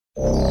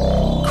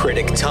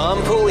Critic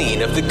Tom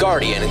Pauline of The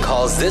Guardian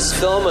calls this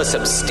film a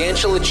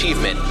substantial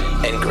achievement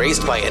and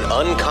graced by an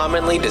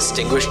uncommonly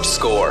distinguished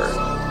score.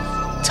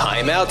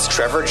 Time Out's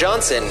Trevor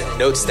Johnson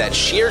notes that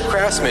sheer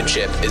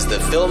craftsmanship is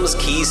the film's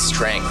key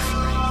strength.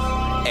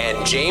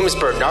 And James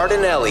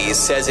Bernardinelli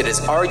says it is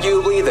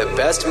arguably the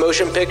best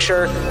motion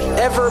picture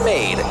ever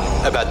made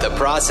about the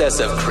process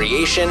of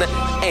creation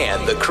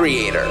and the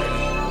creator.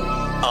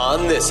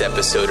 On this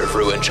episode of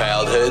Ruined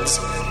Childhoods,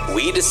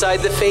 we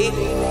decide the fate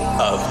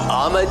of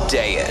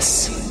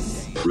Amadeus.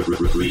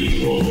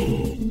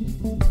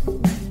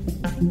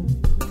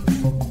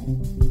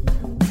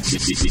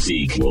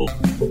 Sequel.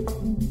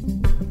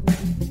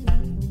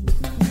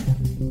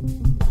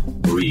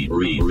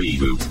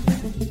 Reboot.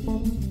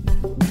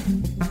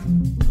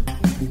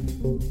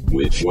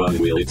 Which one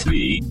will it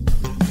be?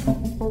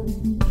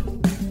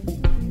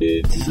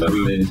 It's the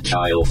Ruined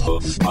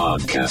Childhoods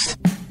podcast.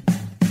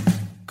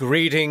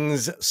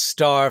 Greetings,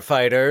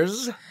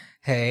 Starfighters.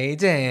 Hey,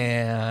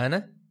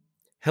 Dan.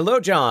 Hello,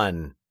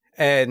 John.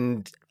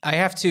 And I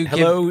have to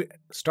hello,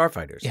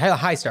 Starfighters. Yeah,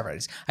 hi,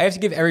 Starfighters. I have to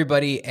give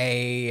everybody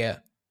an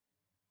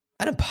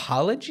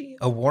apology,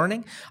 a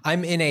warning.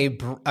 I'm in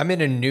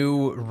a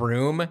new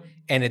room,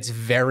 and it's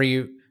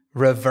very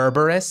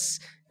reverberous,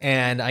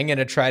 and I'm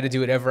gonna try to do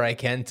whatever I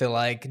can to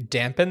like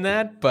dampen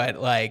that. But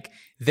like,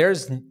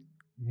 there's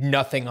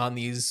nothing on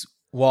these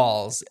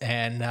walls,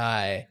 and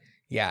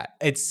yeah,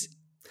 it's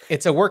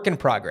a work in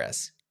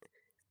progress.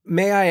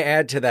 May I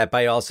add to that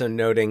by also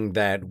noting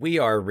that we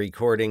are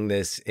recording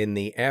this in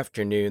the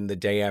afternoon, the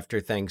day after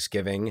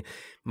Thanksgiving.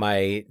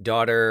 My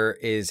daughter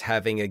is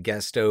having a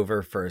guest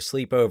over for a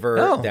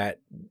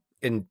sleepover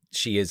and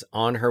she is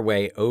on her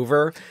way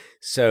over.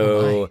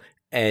 So,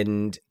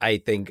 and I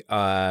think,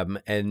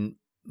 and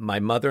my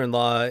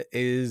mother-in-law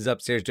is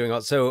upstairs doing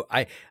all. So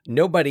I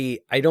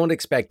don't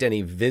expect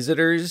any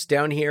visitors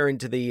down here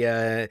into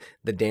the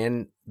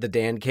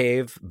Dan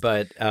cave,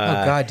 but oh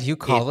God, do you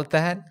call it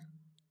that?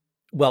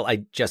 Well, I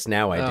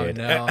did.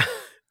 No.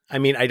 I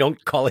mean, I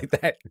don't call it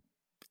that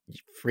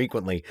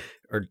frequently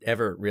or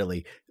ever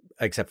really,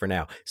 except for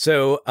now.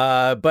 So,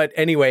 but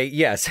anyway,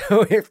 yes. Yeah,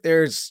 so if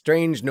there's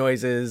strange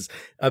noises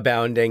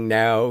abounding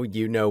now,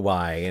 you know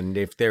why. And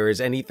if there is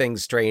anything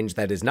strange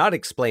that is not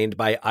explained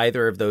by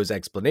either of those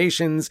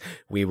explanations,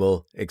 we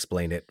will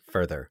explain it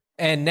further.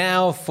 And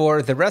now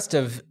for the rest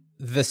of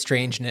the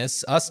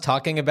strangeness, us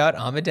talking about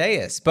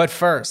Amadeus. But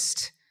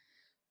first,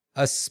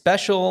 a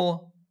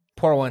special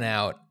pour one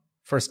out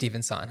for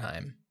Stephen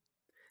Sondheim.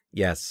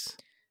 Yes.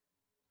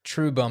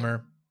 True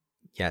bummer.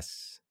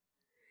 Yes.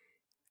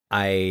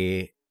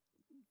 I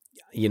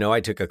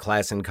took a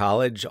class in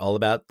college all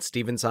about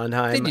Stephen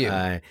Sondheim. Did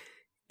you?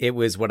 It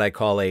was what I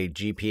call a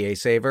GPA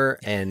saver.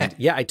 And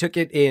yeah, I took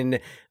it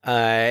in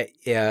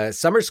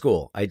summer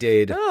school. I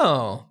did.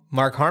 Oh,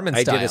 Mark Harmon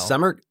style.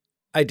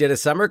 I did a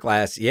summer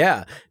class.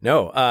 Yeah.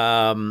 No.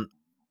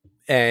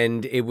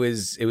 And it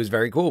was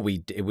very cool.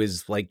 It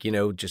was like,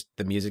 just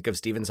the music of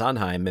Stephen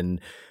Sondheim and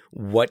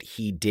what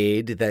he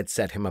did that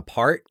set him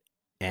apart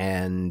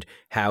and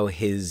how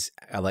his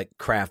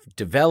craft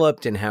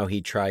developed and how he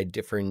tried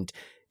different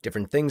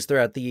things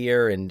throughout the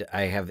year. And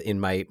I have in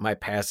my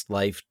past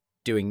life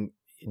doing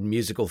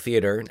musical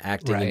theater and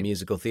acting in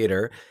musical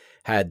theater,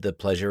 had the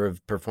pleasure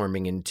of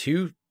performing in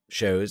two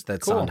shows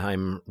that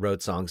Sondheim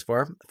wrote songs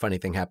for. Funny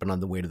Thing Happened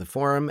on the Way to the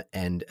Forum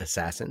and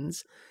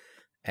Assassins.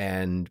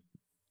 And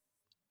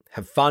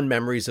have fond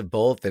memories of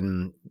both,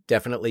 and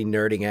definitely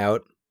nerding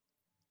out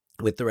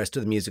with the rest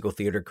of the musical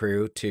theater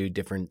crew to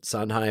different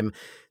Sondheim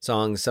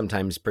songs,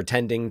 sometimes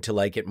pretending to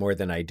like it more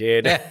than I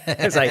did.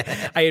 As I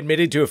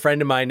admitted to a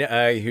friend of mine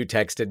who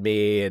texted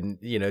me and,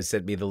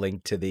 sent me the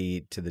link to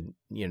the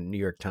New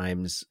York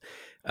Times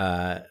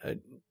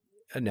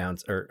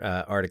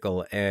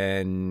article.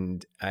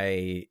 And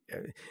I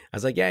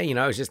was like, yeah,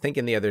 I was just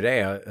thinking the other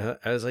day,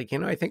 I was like,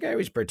 I think I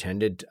always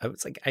pretended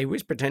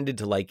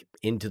to like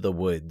Into the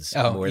Woods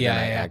more than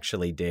I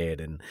actually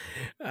did. And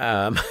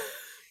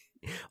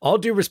all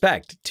due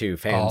respect to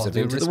fans of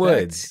Into the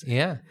Woods.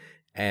 Yeah.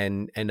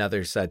 And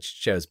other such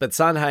shows. But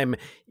Sondheim,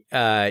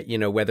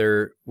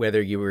 whether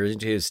you were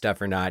into his stuff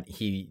or not,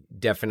 he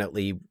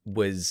definitely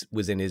was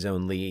in his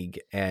own league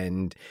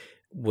and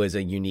was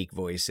a unique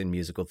voice in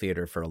musical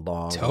theater for a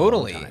long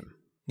time.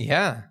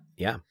 Yeah.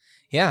 Yeah.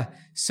 Yeah.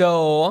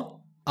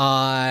 So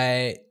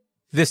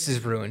this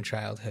is Ruined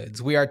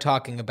Childhoods. We are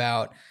talking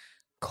about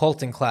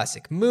cult and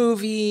classic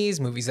movies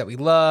that we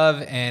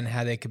love, and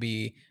how they could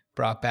be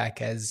brought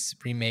back as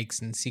remakes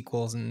and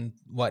sequels and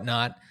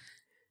whatnot.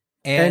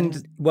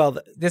 And well,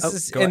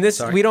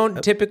 we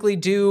don't typically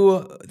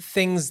do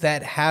things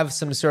that have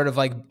some sort of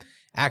like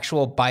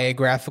actual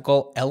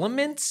biographical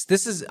elements.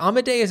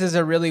 Amadeus is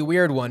a really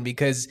weird one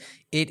because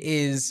it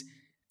is,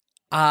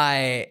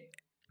 I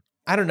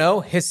don't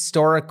know,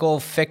 historical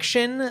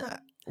fiction.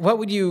 What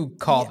would you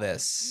call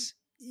this?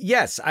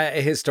 Yes,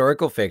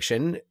 historical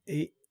fiction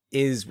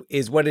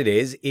is what it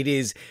is. It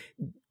is,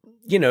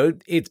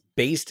 it's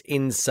based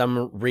in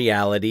some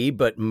reality,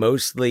 but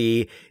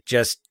mostly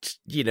just,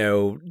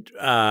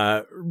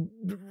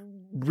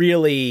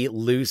 really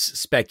loose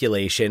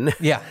speculation.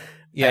 Yeah.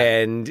 Yeah.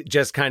 And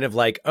just kind of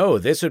like, oh,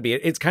 this would be,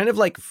 it's kind of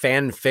like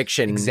fan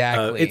fiction.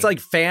 Exactly. It's like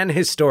fan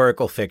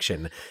historical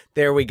fiction.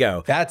 There we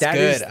go. That's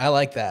good. I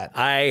like that.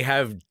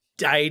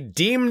 I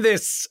deem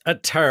this a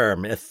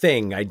term, a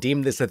thing. I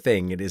deem this a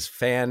thing. It is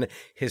fan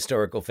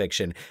historical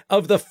fiction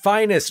of the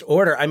finest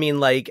order. I mean,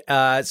 like,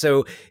 I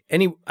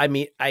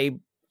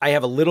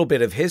have a little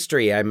bit of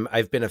history.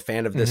 I've been a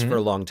fan of this for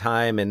a long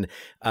time. And,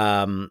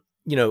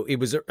 it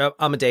was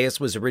Amadeus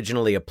was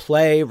originally a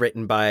play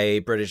written by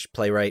British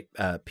playwright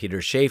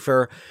Peter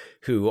Shaffer,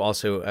 who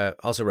also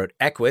wrote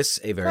Equus,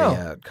 a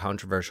very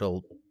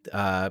controversial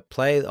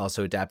play,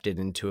 also adapted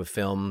into a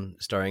film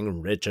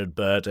starring Richard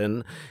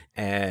Burton.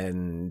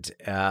 And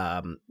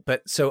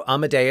but so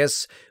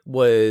Amadeus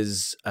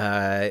was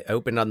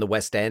opened on the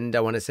West End, I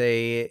want to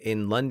say,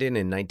 in London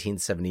in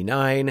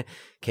 1979.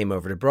 Came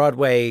over to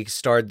Broadway,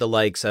 starred the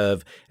likes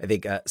of, I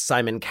think,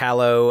 Simon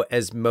Callow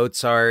as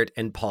Mozart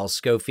and Paul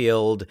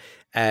Schofield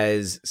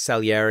as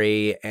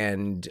Salieri,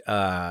 and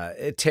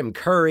Tim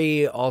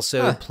Curry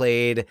also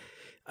played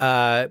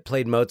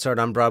Mozart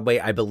on Broadway,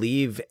 I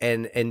believe,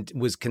 and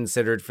was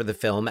considered for the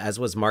film, as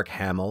was Mark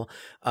Hamill.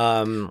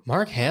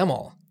 Mark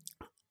Hamill.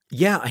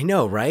 Yeah, I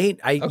know, right?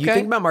 You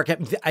think about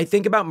I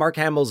think about Mark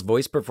Hamill's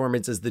voice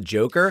performance as the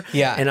Joker.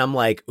 Yeah. And I'm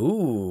like,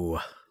 ooh,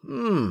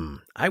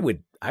 I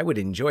would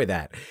enjoy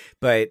that.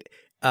 But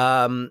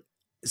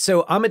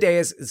so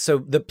Amadeus, so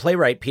the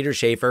playwright Peter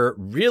Shaffer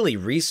really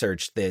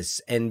researched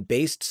this and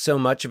based so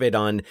much of it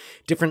on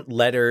different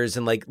letters,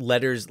 like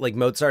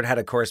Mozart had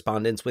a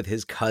correspondence with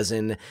his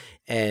cousin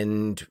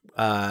and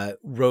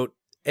wrote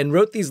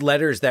these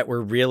letters that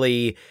were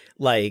really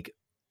like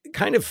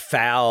kind of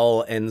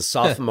foul and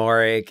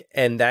sophomoric.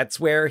 And that's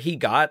where he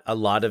got a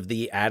lot of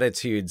the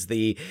attitudes,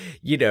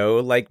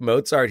 like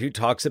Mozart, who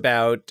talks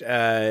about,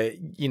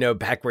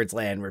 backwards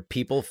land where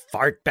people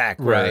fart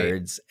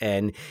backwards, right.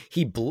 And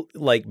he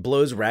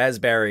blows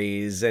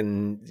raspberries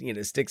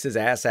and, sticks his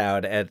ass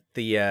out at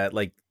the,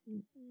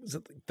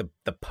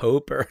 the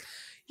Pope or.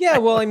 Yeah.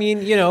 Well, I mean,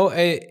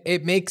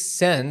 it makes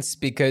sense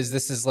because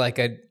this is like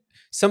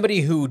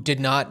somebody who did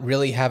not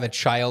really have a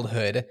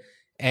childhood.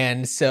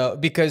 And so,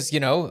 because,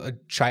 a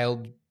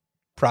child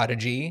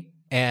prodigy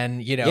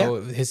and,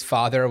 his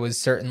father was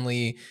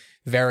certainly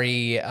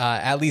very,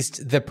 at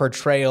least the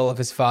portrayal of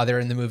his father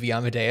in the movie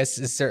Amadeus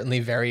is certainly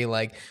very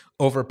like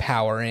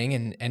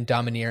overpowering and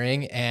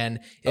domineering. And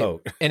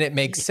it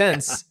makes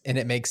sense. And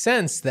it makes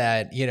sense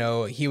that,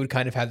 he would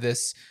kind of have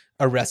this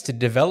arrested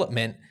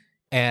development.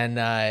 And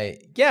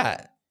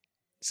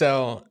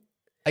so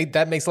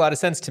that makes a lot of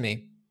sense to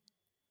me.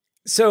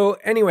 So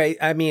anyway,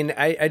 I mean,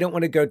 I don't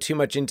want to go too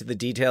much into the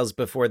details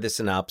before the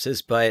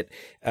synopsis, but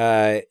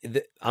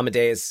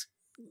Amadeus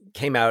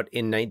came out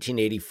in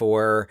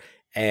 1984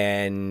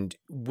 and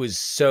was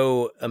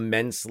so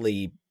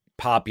immensely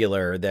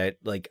popular that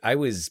like I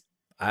was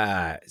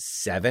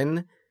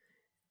 7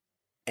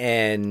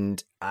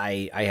 and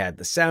I had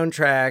the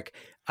soundtrack.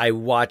 I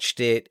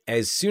watched it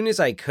as soon as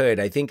I could.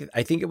 I think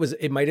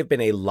it might have been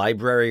a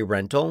library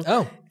rental.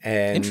 Oh,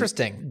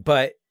 interesting.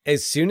 But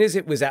as soon as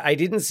it was, I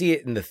didn't see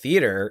it in the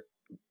theater.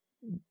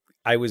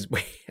 I was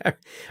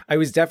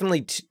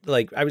definitely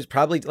I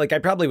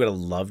probably would have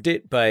loved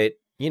it, but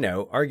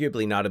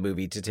arguably not a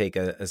movie to take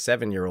a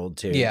 7-year-old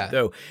to. Yeah.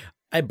 So,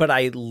 but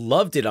I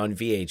loved it on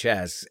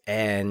VHS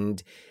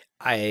and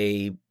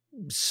I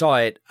saw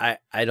it. I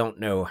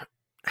don't know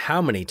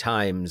how many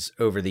times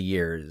over the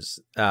years,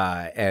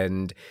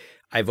 and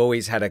I've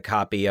always had a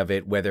copy of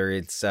it, whether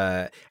it's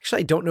actually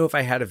I don't know if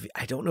I had it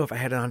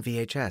on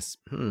VHS.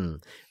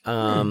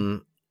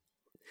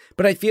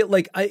 But I feel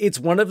like it's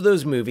one of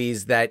those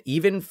movies that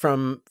even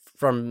from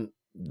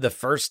the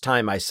first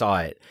time I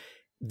saw it,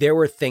 there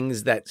were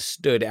things that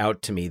stood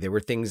out to me. There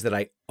were things that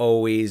I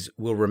always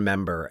will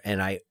remember,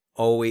 and I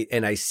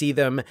see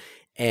them.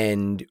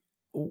 And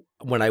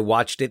when I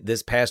watched it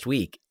this past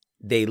week,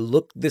 they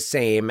look the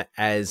same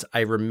as I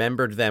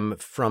remembered them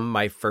from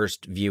my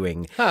first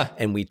viewing. Huh.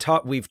 And we've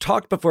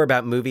talked before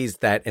about movies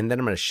that, and then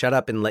I'm going to shut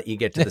up and let you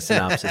get to the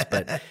synopsis,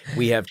 but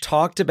we have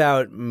talked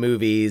about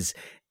movies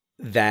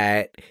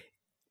that,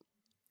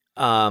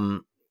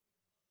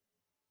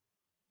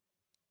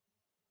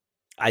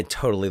 I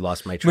totally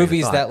lost my train of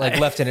movies thought. that like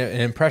left an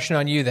impression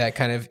on you that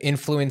kind of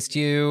influenced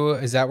you.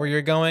 Is that where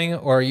you're going?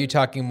 Or are you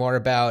talking more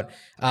about...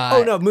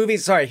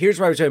 movies. Sorry, here's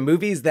where I was going.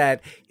 Movies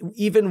that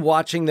even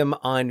watching them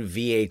on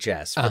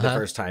VHS for the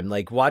first time,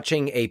 like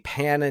watching a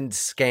pan and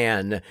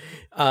scan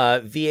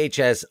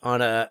VHS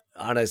on a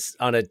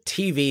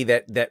TV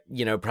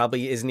that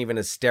probably isn't even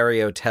a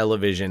stereo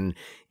television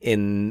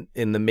in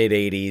the mid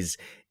 80s,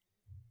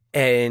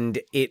 and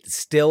it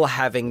still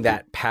having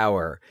that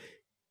power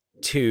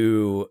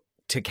to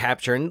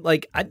capture. And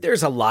like,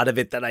 there's a lot of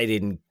it that I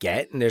didn't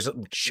get. And there's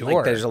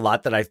a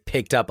lot that I've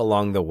picked up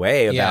along the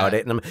way about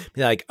it. And I'm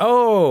like,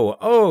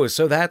 oh,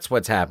 so that's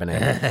what's happening.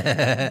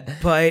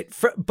 but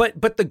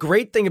the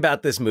great thing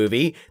about this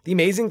movie, the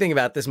amazing thing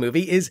about this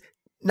movie is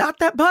not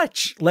that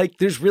much. Like,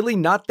 there's really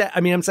not that.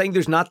 I mean, I'm saying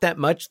there's not that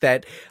much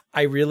that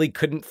I really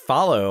couldn't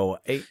follow,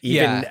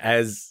 even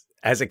as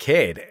a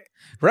kid.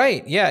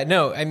 Right. Yeah.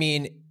 No, I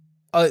mean,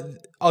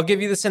 I'll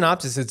give you the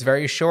synopsis. It's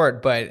very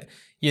short, but,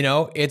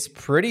 it's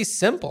pretty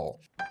simple.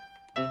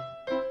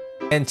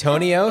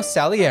 Antonio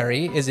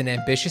Salieri is an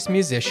ambitious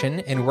musician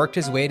and worked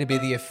his way to be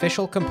the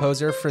official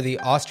composer for the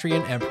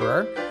Austrian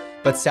emperor.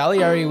 But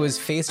Salieri was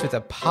faced with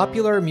a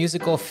popular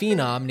musical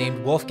phenom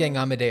named Wolfgang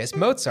Amadeus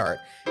Mozart,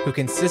 who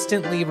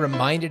consistently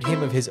reminded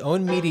him of his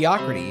own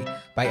mediocrity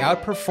by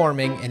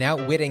outperforming and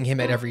outwitting him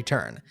at every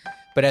turn.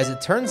 But as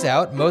it turns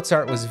out,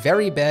 Mozart was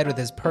very bad with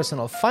his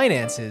personal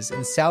finances,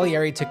 and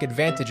Salieri took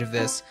advantage of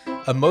this,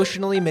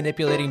 emotionally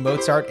manipulating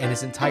Mozart and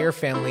his entire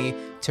family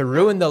to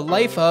ruin the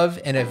life of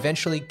and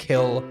eventually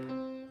kill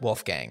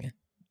Wolfgang.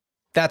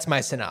 That's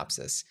my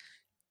synopsis.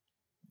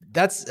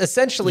 That's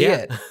essentially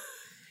it.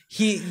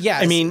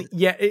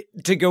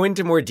 To go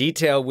into more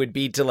detail would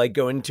be to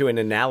go into an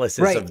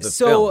analysis of the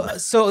film.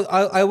 So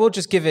I will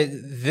just give it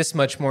this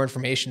much more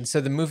information.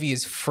 So the movie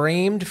is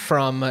framed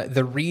from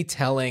the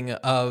retelling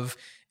of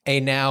a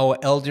now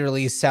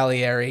elderly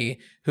Salieri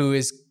who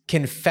is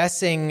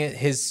confessing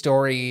his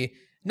story,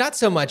 not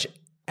so much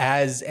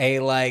as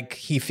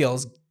he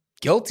feels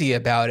guilty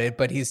about it,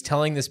 but he's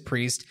telling this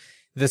priest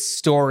the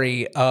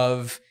story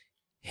of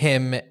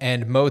him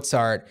and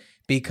Mozart,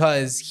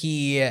 because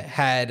he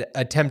had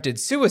attempted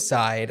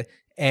suicide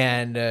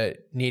and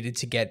needed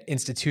to get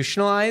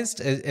institutionalized.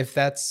 If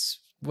that's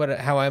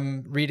how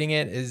I'm reading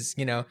it, is,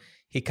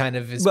 he kind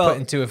of is put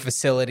into a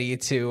facility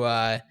to,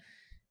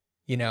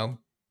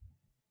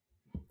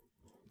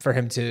 for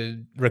him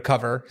to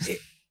recover.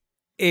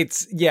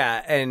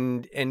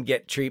 And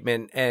get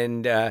treatment.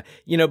 And,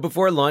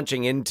 before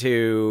launching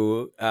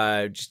into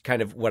just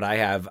kind of what I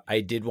have,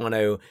 I want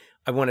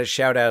to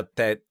shout out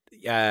that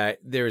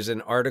there's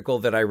an article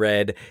that I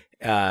read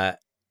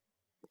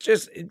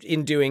just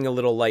in doing a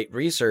little light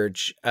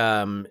research,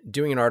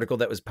 doing an article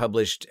that was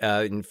published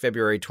in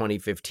February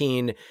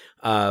 2015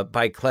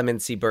 by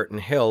Clemency Burton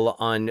Hill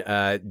on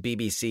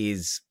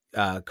BBC's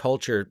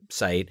culture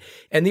site.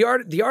 And the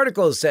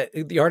article is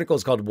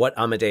called "What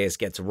Amadeus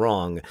Gets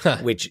Wrong,"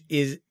 which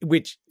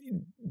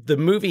the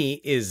movie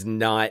is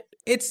not.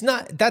 It's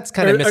not. That's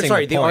kind of missing the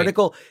point.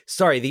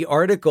 The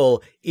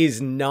article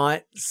is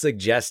not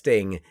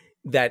suggesting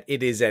that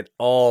it is at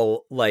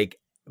all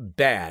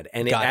bad.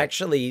 And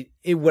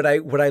what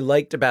I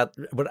liked about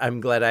what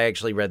I'm glad I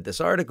actually read this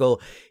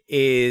article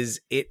is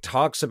it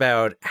talks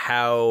about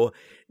how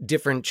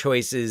different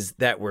choices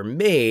that were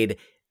made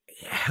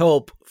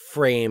help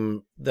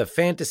frame the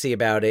fantasy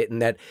about it,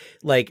 and that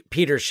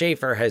Peter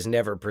Schaefer has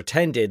never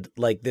pretended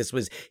this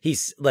was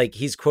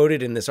he's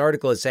quoted in this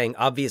article as saying,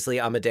 obviously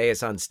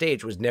Amadeus on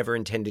stage was never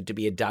intended to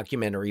be a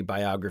documentary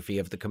biography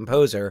of the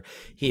composer,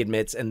 he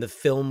admits, and the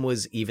film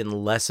was even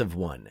less of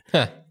one.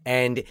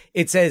 And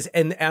it says,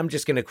 and I'm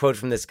just going to quote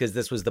from this because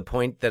this was the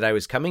point that I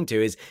was coming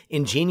to, is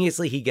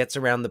ingeniously he gets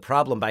around the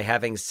problem by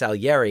having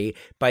Salieri,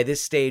 by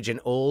this stage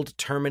an old,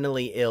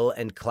 terminally ill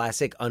and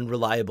classic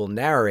unreliable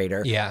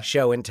narrator,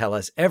 show and tell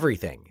us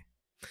everything.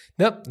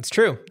 Nope, it's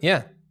true.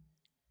 Yeah.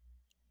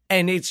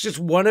 And it's just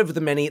one of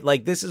the many,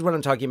 this is what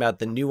I'm talking about,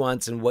 the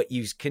nuance and what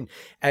you can,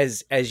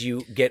 as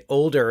you get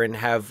older and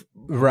have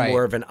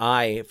more of an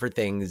eye for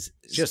things,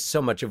 just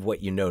so much of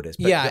what you notice.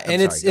 But,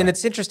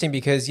 it's interesting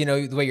because,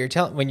 the way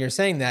when you're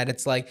saying that,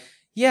 it's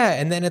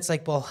and then it's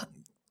well,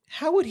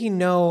 how would he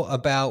know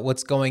about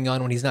what's going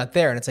on when he's not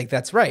there? And it's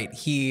that's right.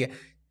 He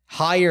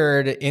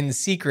hired in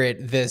secret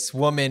this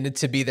woman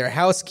to be their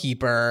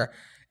housekeeper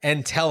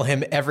and tell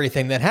him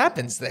everything that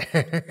happens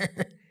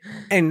there.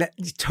 And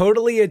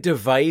totally a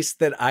device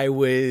that I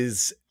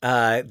was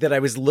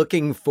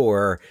looking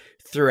for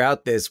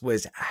throughout this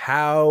was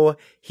how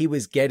he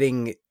was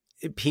getting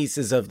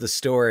pieces of the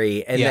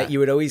story, and that you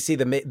would always see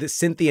the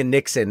Cynthia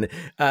Nixon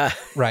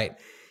right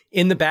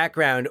in the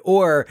background,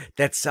 or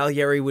that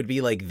Salieri would be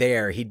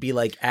there. He'd be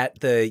at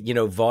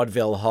the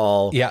vaudeville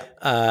hall.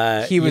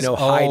 Yeah, he was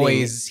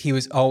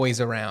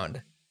always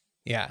around.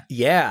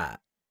 Yeah,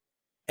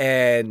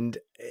 and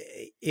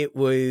it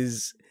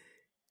was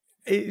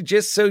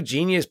just so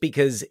genius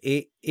because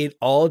it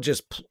all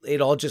just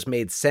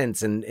made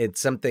sense, and it's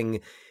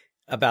something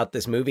about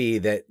this movie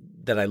that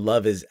I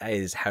love is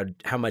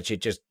how much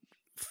it just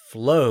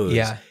flows,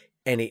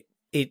 and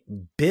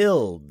it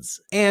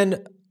builds.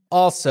 And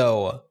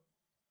also,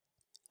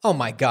 oh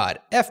my God,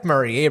 F.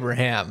 Murray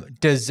Abraham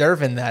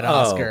deserving that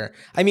Oscar.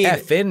 I mean,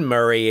 F. in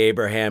Murray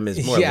Abraham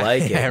is more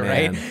like it, man.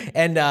 Right?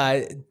 And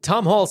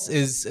Tom Hulce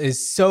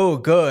is so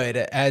good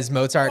as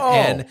Mozart,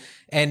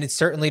 and it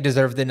certainly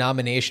deserved the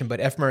nomination. But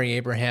F. Murray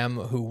Abraham,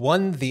 who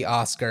won the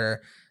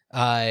Oscar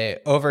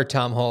over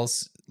Tom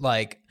Hulce,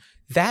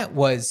 that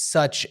was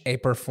such a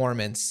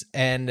performance,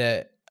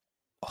 and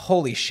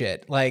holy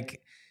shit,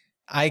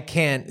 I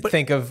can't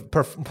think of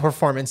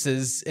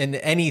performances in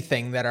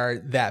anything that are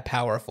that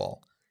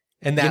powerful.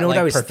 And that, what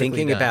I was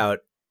thinking about?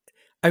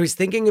 I was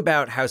thinking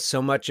about how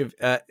so much of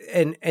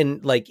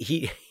and like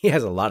he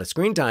has a lot of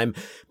screen time,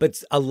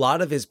 but a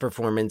lot of his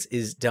performance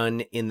is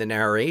done in the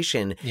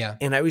narration. Yeah.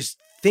 And I was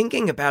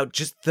thinking about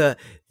just the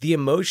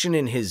emotion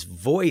in his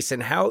voice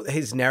and how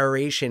his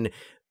narration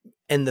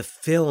and the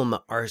film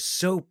are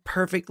so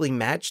perfectly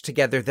matched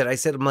together that I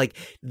said, I'm like,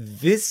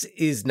 this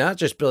is not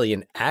just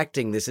brilliant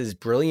acting, this is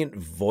brilliant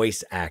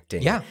voice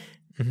acting. Yeah.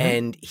 Mm-hmm.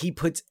 And he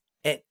puts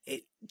it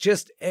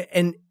just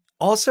and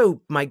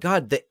also, my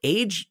God, the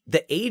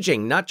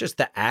aging, not just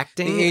the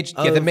acting. The age,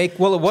 the make.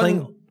 Well, it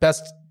won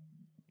best.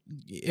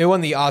 It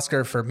won the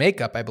Oscar for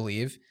makeup, I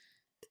believe.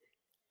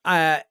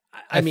 I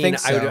mean, think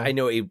so. I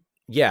know.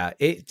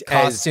 It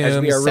costume,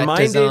 as we are set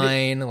reminded,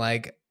 design,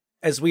 like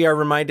as we are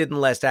reminded in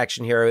Last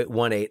Action Hero, it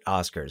won 8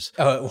 Oscars.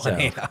 Oh, it won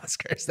 8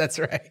 Oscars. That's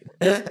right.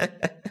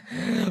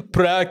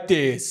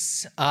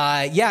 Practice.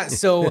 Yeah.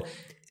 So.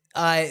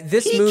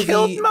 This movie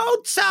killed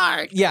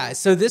Mozart. Yeah,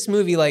 so this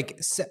movie,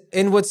 like,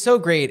 and what's so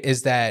great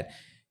is that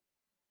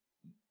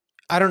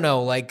I don't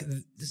know, like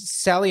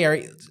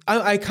Salieri.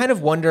 I kind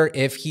of wonder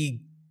if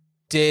he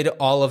did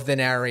all of the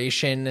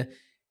narration,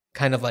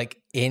 kind of like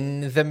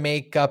in the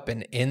makeup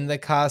and in the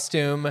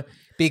costume,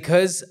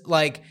 because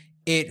like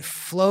it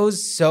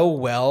flows so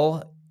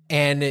well,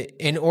 and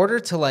in order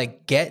to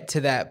like get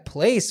to that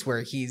place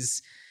where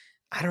he's,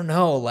 I don't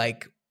know,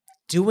 like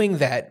doing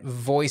that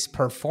voice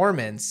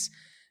performance.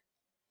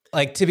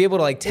 Like to be able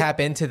to like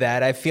tap into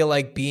that, I feel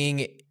like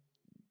being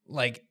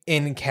like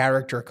in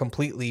character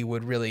completely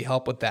would really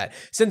help with that.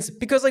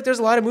 Because like there's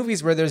a lot of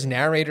movies where there's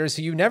narrators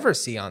who you never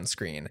see on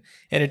screen,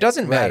 and it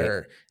doesn't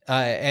matter.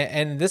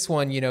 And this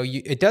one,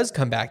 it does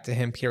come back to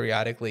him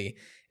periodically,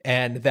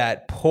 and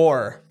that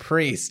poor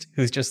priest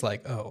who's just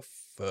like, oh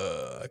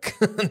fuck,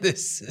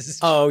 this is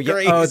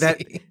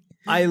crazy.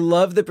 I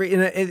love the priest,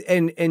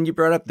 and you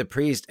brought up the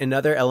priest.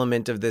 Another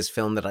element of this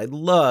film that I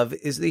love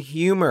is the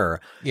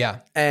humor. Yeah,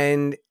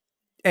 and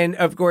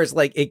of course,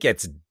 like it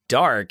gets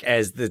dark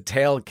as the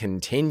tale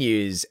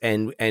continues,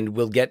 and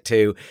we'll get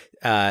to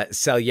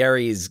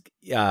Salieri's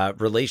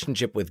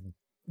relationship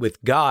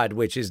with God,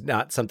 which is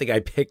not something I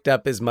picked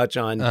up as much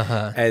on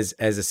as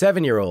a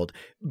 7-year-old.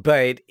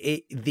 But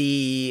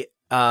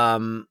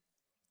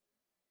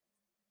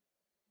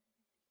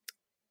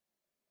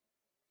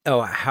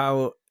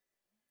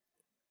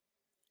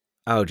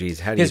Oh geez,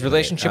 how do you his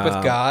relationship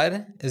with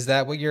God? Is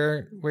that where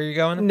you're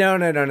going? No.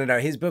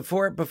 His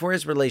before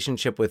his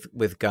relationship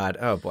with God.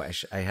 Oh boy,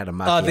 I had a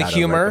macchiato. The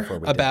humor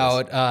right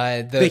about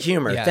the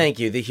humor. Yeah. Thank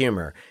you, the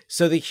humor.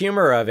 So the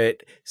humor of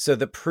it. So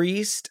the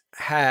priest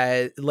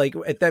had like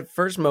at that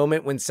first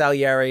moment when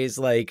Salieri is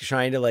like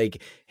trying to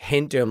like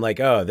hint to him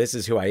like, oh, this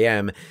is who I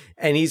am,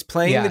 and he's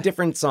playing the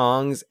different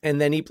songs, and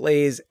then he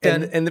plays,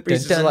 and the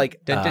priest is like,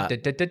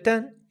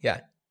 yeah.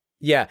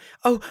 Yeah.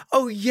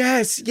 Oh,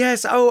 yes.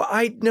 Oh,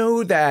 I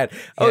know that.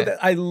 Oh, Yeah.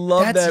 I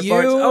love That's that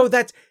part.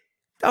 you?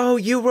 Oh,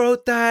 you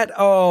wrote that.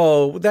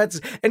 Oh,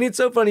 and it's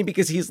so funny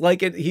because he's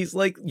like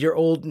your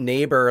old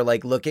neighbor,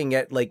 like looking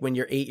at like when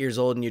you're 8 years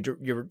old and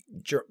you're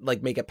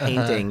like make a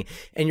painting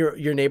and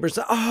your neighbor's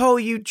like, oh,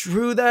 you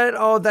drew that.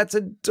 Oh, that's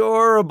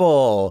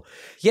adorable.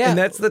 Yeah. And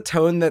that's the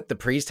tone that the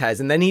priest has.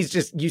 And then you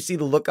see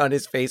the look on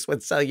his face when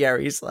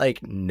Salieri's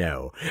like,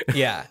 no.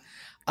 Yeah.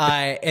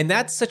 And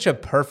that's such a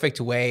perfect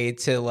way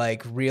to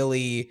like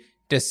really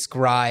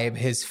describe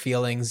his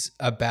feelings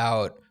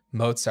about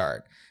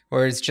Mozart,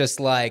 where it's just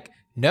like,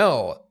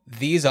 no,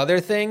 these other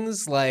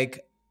things, like,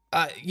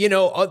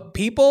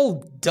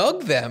 people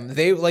dug them.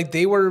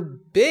 They were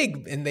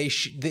big, and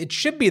it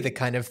should be the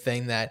kind of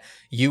thing that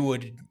you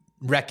would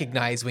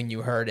recognize when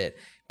you heard it.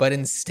 But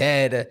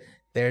instead,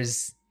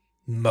 there's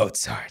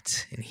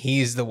Mozart, and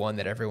he's the one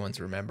that everyone's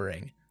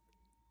remembering.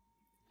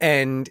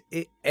 And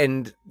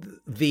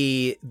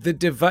the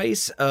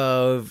device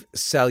of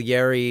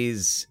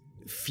Salieri's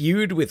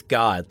feud with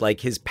God,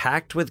 like his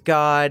pact with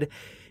God,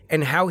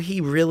 and how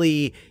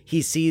he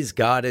sees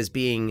God as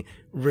being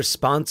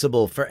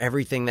responsible for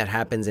everything that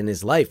happens in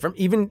his life, from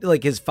even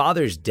like his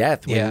father's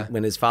death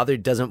when his father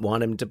doesn't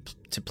want him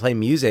to play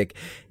music,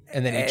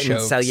 and then he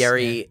chokes.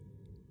 Salieri.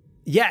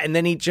 Yeah, and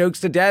then he chokes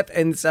to death,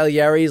 and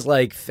Salieri's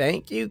like,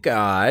 "Thank you,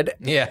 God."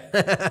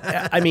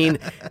 Yeah, I mean,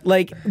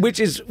 like, which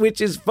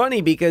is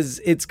funny because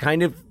it's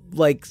kind of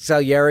like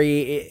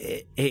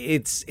Salieri.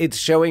 It's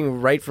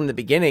showing right from the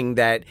beginning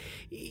that,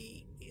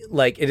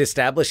 like, it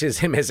establishes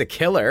him as a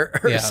killer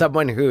or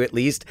someone who at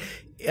least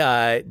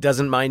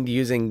doesn't mind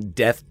using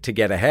death to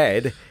get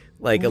ahead,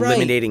 like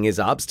eliminating his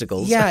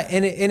obstacles. Yeah,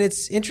 and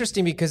it's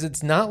interesting because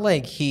it's not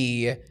like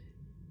he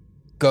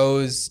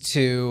goes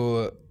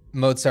to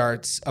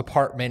Mozart's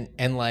apartment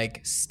and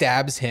like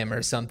stabs him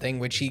or something,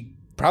 which he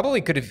probably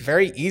could have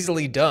very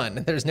easily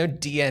done. There's no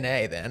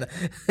DNA then.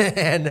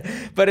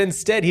 But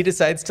instead he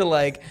decides to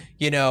like,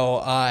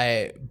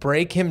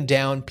 break him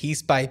down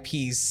piece by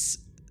piece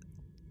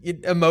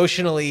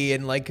emotionally,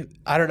 and like,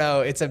 I don't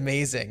know, it's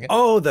amazing.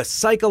 Oh, the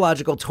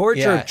psychological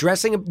torture of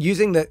dressing up,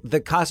 using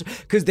the costume.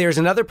 Because there's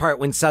another part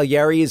when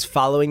Salieri is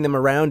following them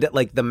around at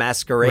like the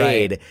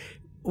masquerade. Right.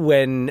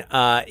 when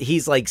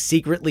he's like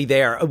secretly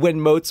there,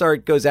 when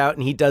Mozart goes out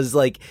and he does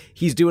like,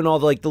 he's doing all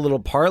the, like the little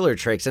parlor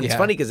tricks. And it's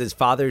funny because his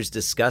father's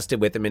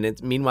disgusted with him.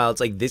 And meanwhile, it's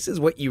like, this is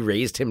what you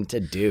raised him to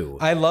do.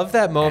 I love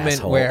that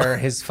moment where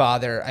his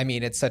father, I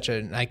mean, it's such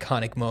an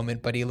iconic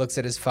moment, but he looks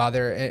at his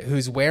father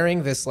who's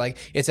wearing this, like,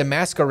 it's a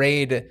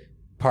masquerade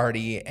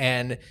party.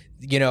 And,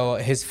 you know,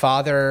 his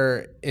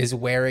father is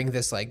wearing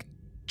this like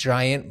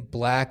giant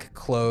black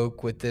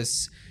cloak with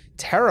this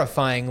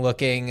terrifying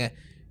looking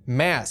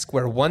mask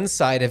where one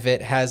side of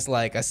it has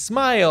like a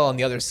smile and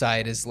the other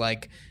side is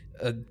like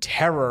a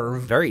terror.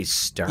 Very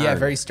stern. Yeah,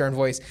 very stern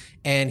voice.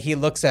 And he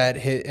looks at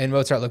and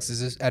Mozart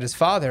looks at his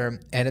father,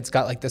 and it's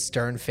got like the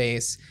stern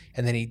face,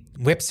 and then he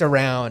whips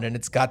around and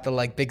it's got the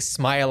like big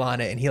smile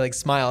on it, and he like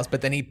smiles,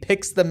 but then he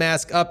picks the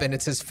mask up and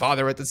it's his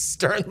father with the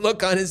stern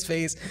look on his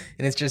face,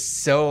 and it's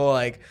just so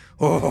like,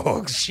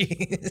 oh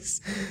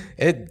jeez.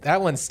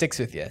 That one sticks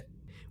with you.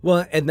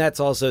 Well, and that's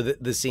also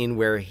the scene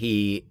where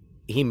he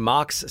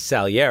mocks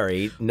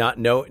Salieri,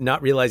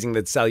 not realizing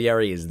that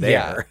Salieri is there.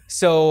 Yeah.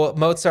 So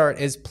Mozart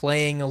is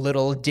playing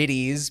little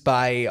ditties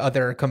by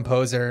other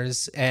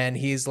composers, and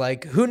he's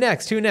like, "Who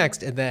next? Who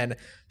next?" And then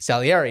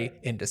Salieri,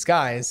 in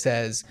disguise,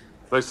 says,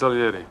 "Play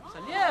Salieri."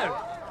 Salieri.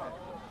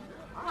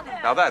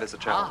 Now that is a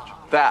challenge.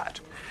 That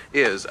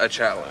is a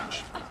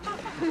challenge.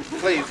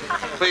 Please,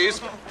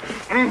 please.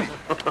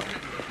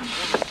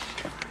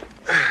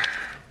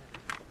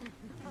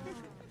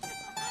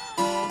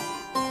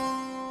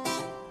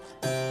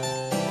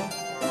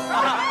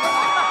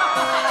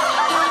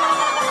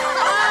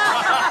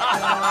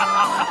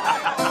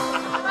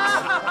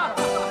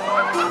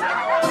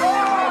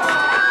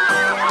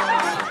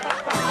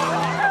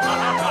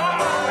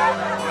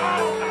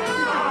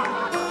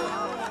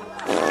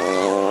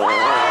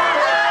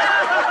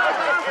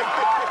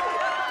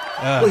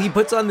 Well, he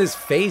puts on this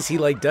face. He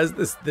like does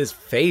this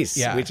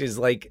face, which is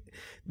like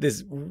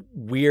this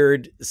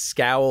weird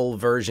scowl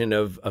version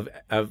of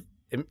F.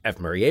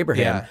 Murray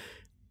Abraham.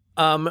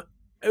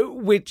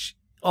 Which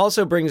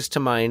also brings to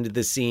mind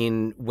the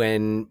scene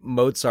when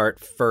Mozart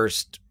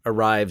first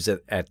arrives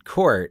at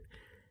court.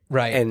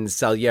 Right. And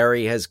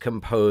Salieri has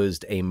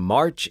composed a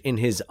march in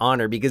his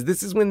honor, because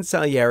this is when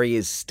Salieri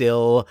is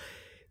still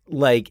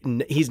like,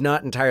 he's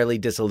not entirely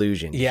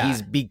disillusioned. Yeah.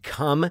 He's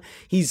become,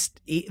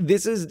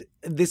 this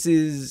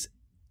is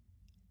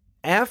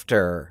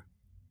after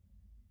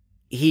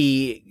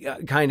he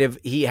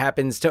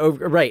happens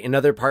to,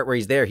 another part where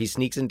he's there, he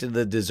sneaks into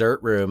the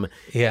dessert room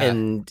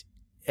and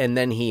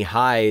then he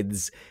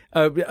hides.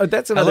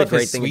 That's another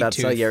great thing about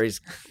Salieri's.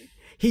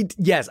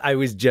 Yes, I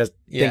was just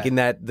thinking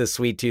that the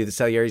sweet tooth,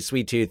 Salieri's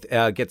sweet tooth,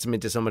 gets him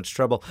into so much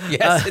trouble.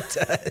 Yes, it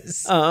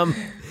does.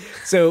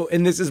 So,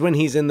 and this is when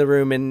he's in the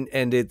room,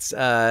 and it's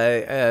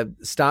I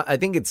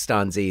think it's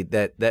Stanzi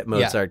that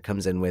Mozart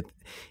comes in with,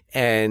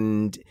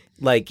 and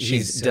like he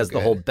does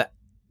the whole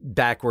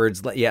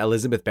backwards. Yeah,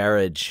 Elizabeth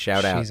Barrage,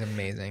 shout out. She's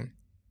amazing.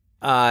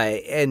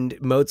 And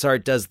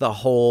Mozart does the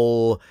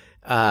whole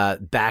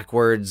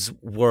backwards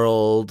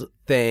world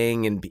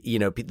thing, and you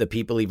know, the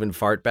people even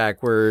fart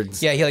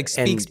backwards. Yeah, he like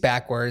speaks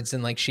backwards,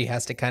 and like she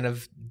has to kind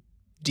of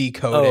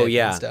decode it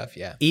and stuff.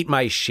 Yeah, eat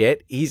my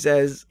shit, he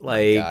says.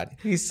 Like, oh God,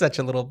 he's such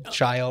a little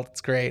child.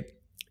 It's great.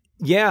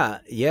 Yeah,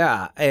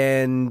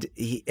 and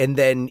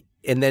then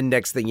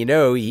next thing you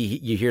know,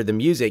 you hear the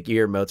music, you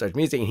hear Mozart's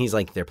music, and he's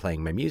like, they're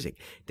playing my music.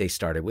 They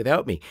started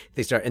without me.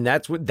 And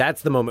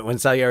that's the moment when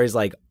Salieri's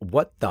like,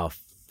 what the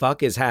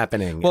fuck is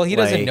happening? Well, he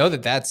doesn't know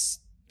that that's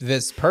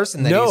this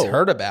person that he's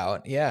heard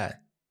about. Yeah.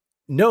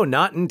 No,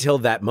 not until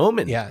that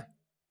moment. Yeah.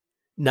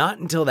 Not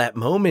until that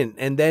moment.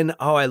 And then,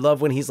 I love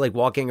when he's like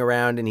walking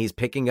around and he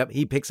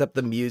picks up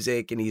the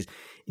music, and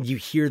you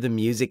hear the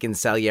music in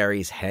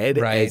Salieri's head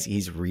as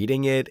he's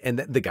reading it. And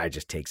the guy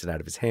just takes it out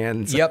of his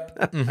hands. Yep.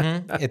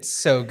 Mm-hmm. It's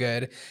so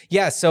good.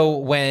 Yeah. So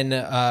when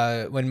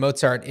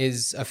Mozart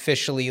is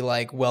officially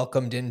like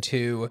welcomed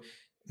into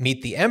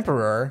Meet the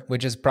Emperor,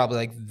 which is probably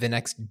like the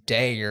next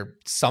day or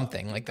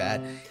something like that.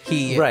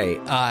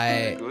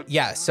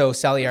 So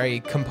Salieri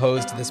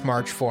composed this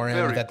march for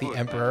him that the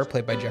Emperor,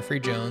 played by Jeffrey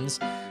Jones,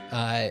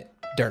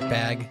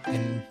 dirtbag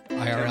in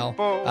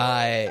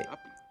IRL,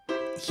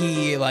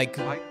 he like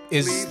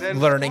is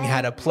learning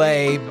how to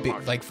play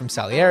like from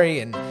Salieri,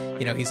 and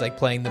you know, he's like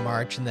playing the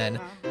march, and then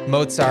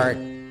Mozart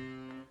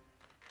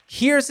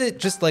hears it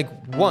just like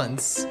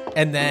once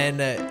and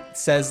then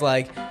says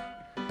like,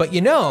 but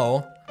you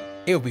know,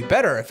 it would be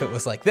better if it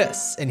was like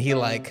this. And he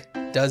like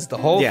does the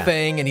whole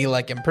thing, and he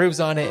like improves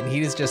on it, and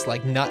he's just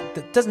like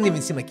it doesn't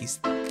even seem like he's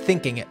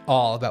thinking at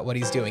all about what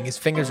he's doing. His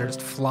fingers are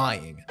just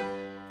flying.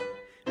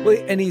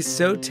 Well, and he's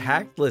so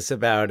tactless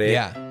about it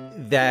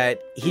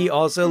that he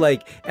also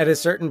like at a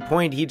certain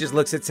point, he just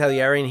looks at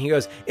Salieri and he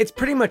goes, it's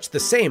pretty much the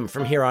same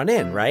from here on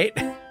in, right?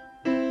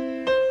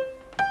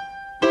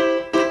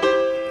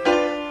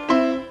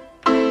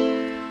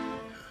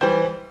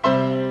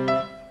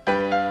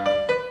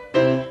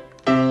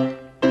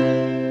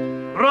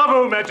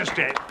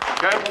 Majesty.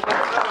 Gentlemen,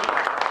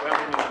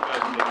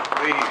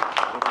 please,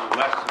 a little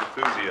less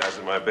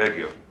enthusiasm, I beg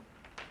you.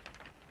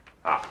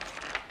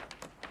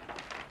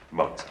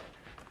 Mozart.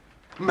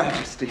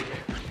 Majesty.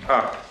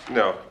 Ah,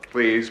 no,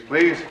 please,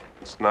 please.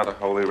 It's not a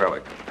holy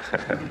relic.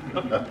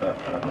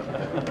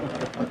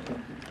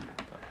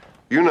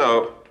 You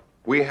know,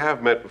 we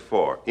have met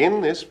before,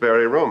 in this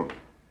very room.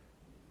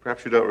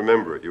 Perhaps you don't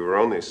remember it. You were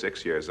only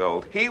 6 years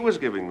old. He was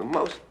giving the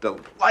most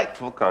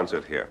delightful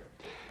concert here.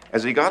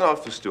 As he got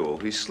off the stool,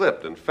 he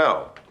slipped and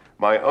fell.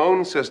 My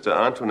own sister,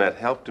 Antoinette,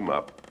 helped him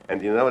up.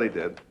 And you know what he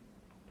did?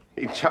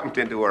 He jumped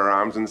into her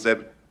arms and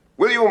said,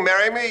 "Will you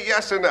marry me,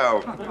 yes or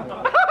no?"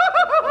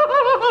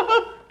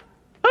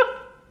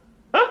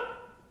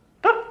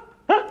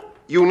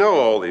 You know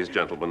all these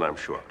gentlemen, I'm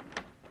sure.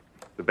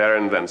 The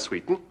Baron Van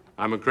Swieten.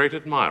 I'm a great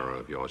admirer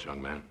of yours,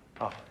 young man.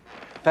 Oh,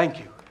 thank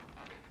you.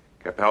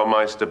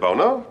 Kapellmeister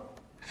Bono.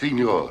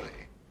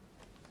 Signore.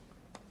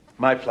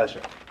 My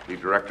pleasure. The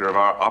director of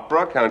our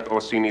opera, Count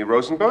Orsini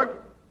Rosenberg.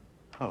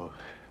 Oh,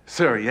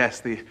 sir,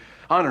 yes, the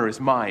honor is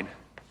mine.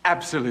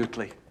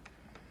 Absolutely.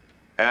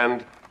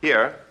 And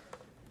here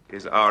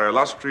is our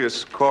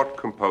illustrious court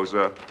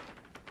composer,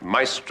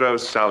 Maestro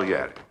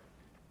Salieri.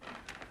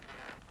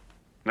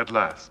 At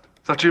last.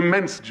 Such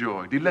immense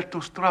joy.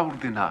 Diletto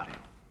straordinario.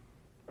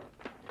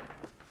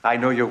 I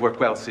know your work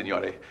well,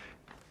 signore.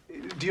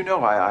 Do you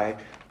know, I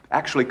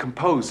actually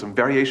composed some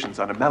variations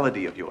on a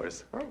melody of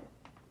yours. Oh,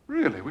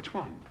 really? Which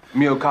one?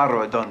 Mio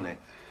caro Adonne.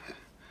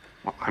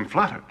 Well, I'm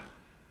flattered.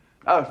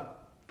 A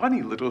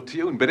funny little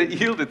tune, but it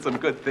yielded some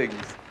good things.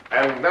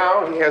 And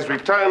now he has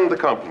returned the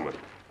compliment.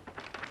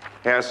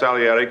 Herr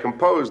Salieri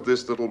composed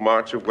this little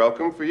march of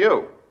welcome for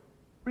you.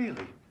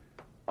 Really?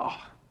 Oh,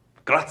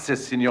 grazie,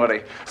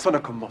 signore. Sono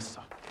commosso.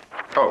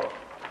 Oh,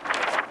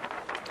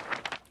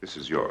 this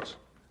is yours.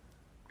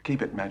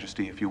 Keep it,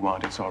 Majesty, if you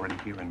want. It's already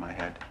here in my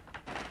head.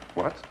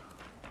 What?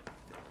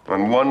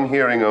 On one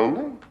hearing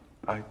only?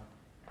 I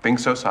think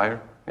so,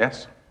 sire.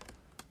 Yes.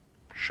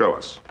 Show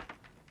us.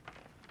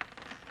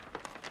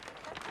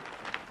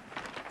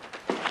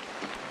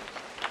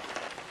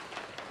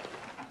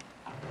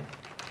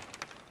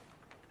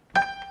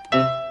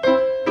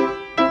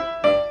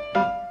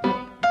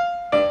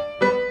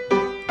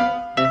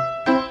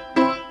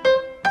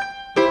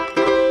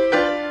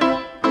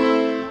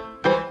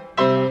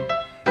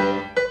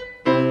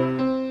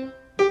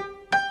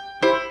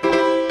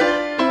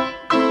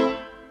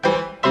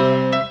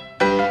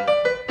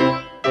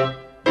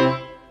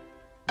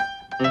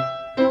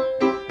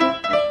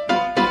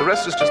 The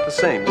rest is just the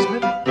same, isn't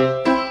it?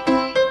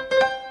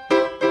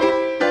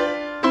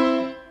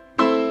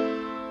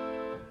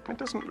 It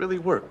doesn't really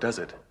work, does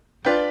it?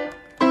 Did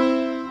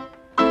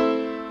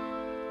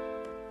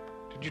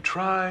you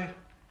try?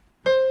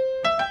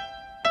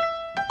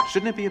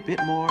 Shouldn't it be a bit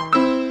more?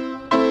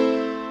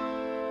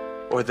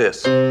 Or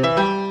this?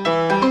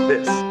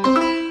 This?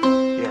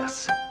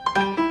 Yes.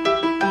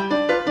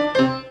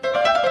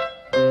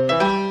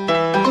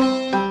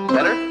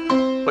 Better?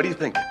 What do you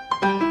think?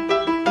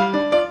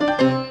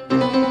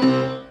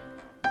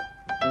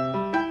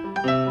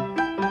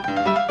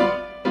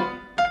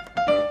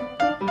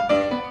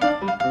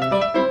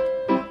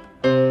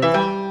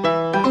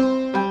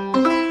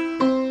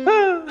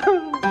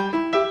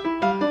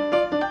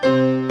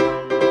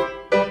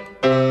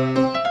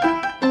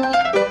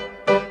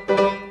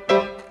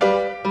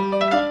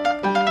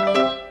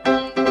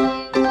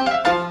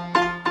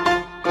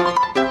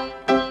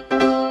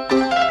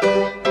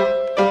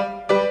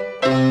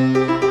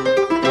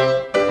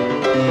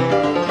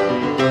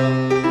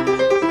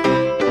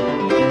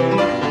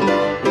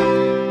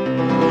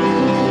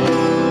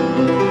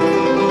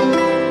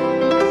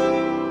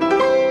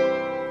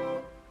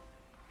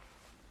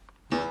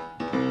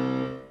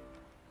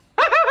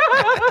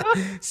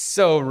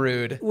 So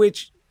rude.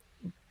 Which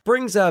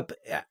brings up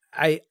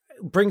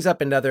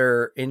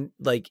another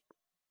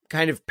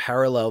kind of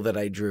parallel that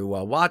I drew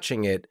while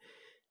watching it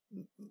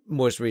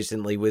most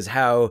recently was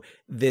how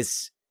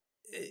this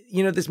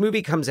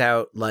movie comes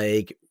out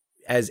like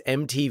as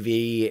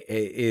MTV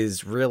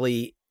is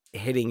really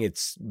hitting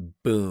its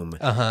boom.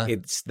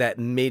 It's that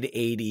mid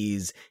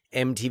 80s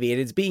MTV, and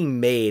it's being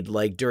made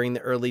like during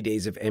the early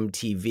days of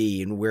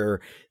MTV, and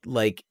where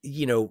like,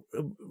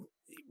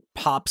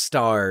 pop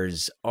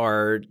stars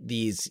are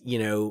these,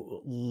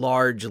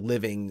 large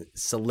living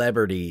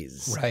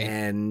celebrities. Right.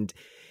 And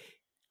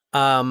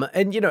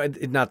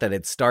not that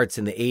it starts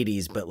in the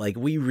 80s, but like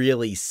we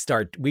really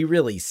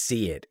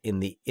see it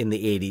in the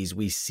 80s.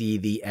 We see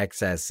the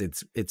excess.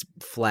 It's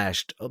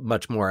flashed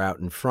much more out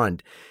in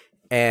front.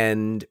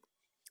 And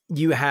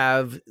you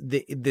have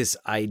this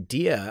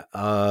idea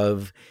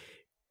of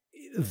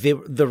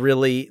the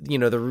really,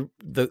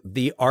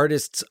 the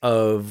artists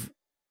of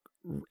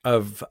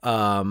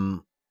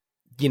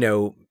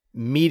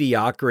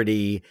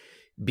mediocrity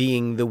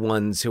being the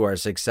ones who are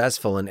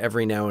successful, and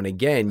every now and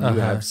again you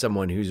have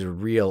someone who's a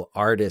real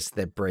artist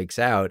that breaks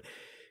out.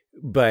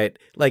 But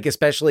like,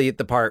 especially at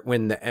the part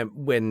when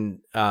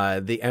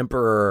the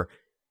emperor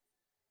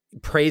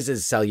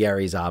praises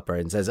Salieri's opera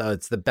and says, "Oh,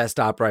 it's the best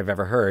opera I've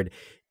ever heard,"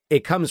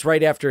 it comes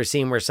right after a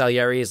scene where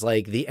Salieri is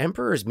like, the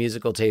emperor's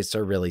musical tastes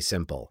are really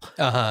simple.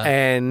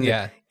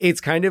 And it's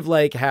kind of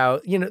like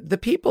how, the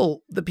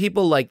people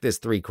like this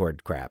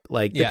 3-chord crap.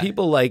 Like the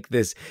people like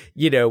this,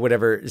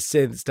 whatever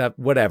synth stuff,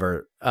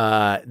 whatever.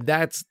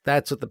 That's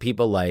what the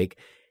people like.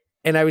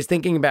 And I was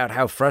thinking about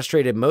how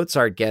frustrated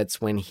Mozart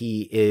gets when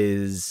he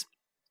is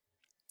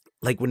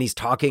like, when he's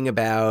talking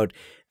about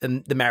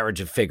the marriage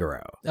of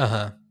Figaro.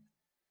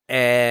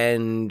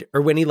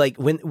 Or when he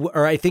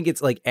or I think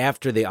it's like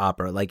after the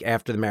opera, like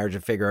after the marriage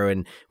of Figaro,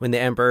 and when the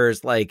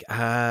emperor's like,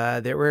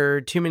 there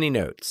were too many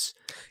notes.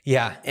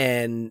 Yeah.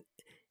 And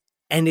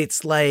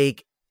it's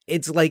like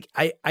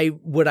I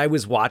when I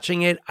was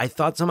watching it, I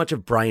thought so much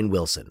of Brian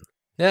Wilson.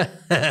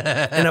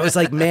 And I was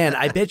like, man,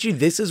 I bet you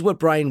this is what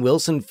Brian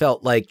Wilson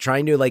felt like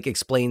trying to like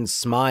explain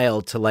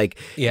Smile to like,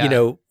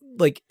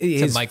 like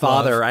his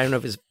father. Love. I don't know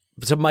if his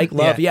to Mike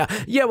Love. Yeah.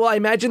 Well, I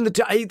imagine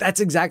that's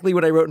exactly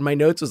what I wrote in my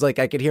notes, was like,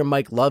 I could hear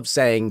Mike Love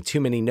saying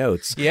too many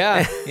notes.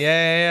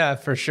 Yeah,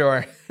 for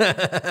sure.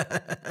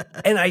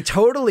 And I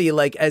totally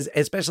like,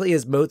 especially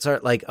as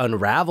Mozart like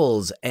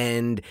unravels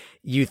and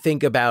you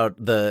think about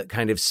the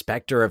kind of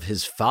specter of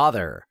his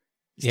father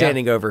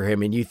standing over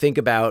him, and you think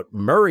about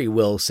Murray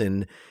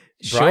Wilson,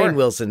 Brian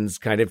Wilson's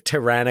kind of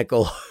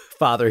tyrannical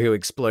father who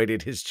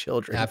exploited his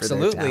children.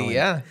 Absolutely. For their talent.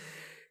 Yeah.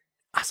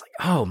 I was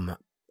like,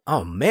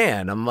 oh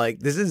man, I'm like,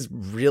 this is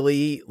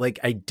really like,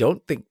 I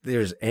don't think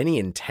there's any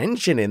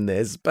intention in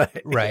this,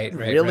 but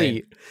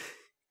really,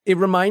 it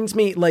reminds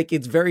me, like,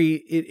 it's very,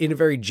 in a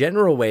very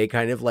general way,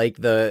 kind of like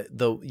the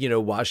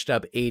washed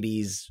up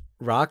 80s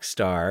rock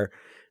star,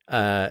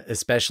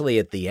 especially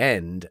at the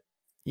end,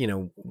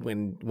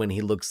 when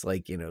he looks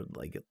like,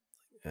 like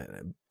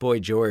Boy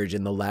George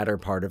in the latter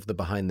part of the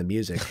Behind the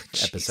Music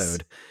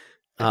episode.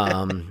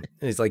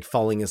 He's like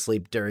falling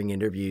asleep during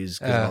interviews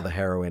because of all the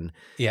heroin.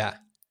 Yeah.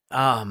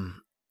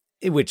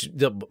 Which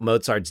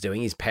Mozart's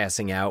doing. He's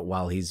passing out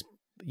while he's,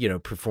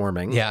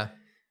 performing. Yeah.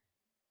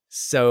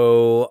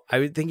 So I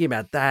was thinking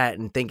about that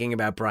and thinking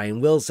about Brian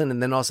Wilson,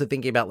 and then also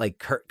thinking about like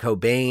Kurt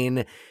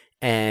Cobain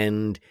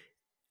and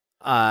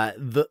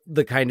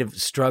the kind of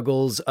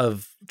struggles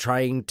of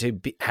trying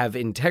to have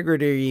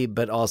integrity,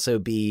 but also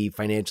be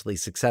financially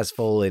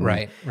successful. And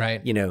right. I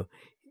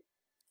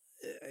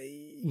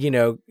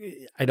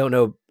don't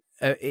know.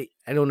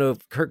 I don't know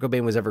if Kurt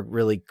Cobain was ever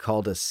really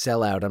called a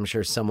sellout. I'm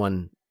sure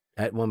someone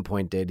at one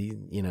point did.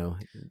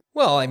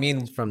 Well, I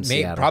mean, from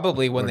Seattle,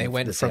 probably when they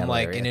went from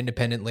like area. An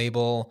independent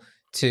label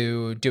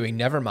to doing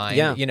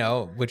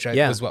Nevermind, which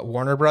was what,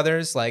 Warner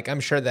Brothers. Like, I'm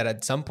sure that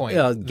at some point,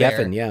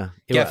 Geffen,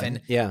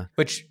 Geffen,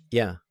 which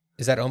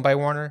is that owned by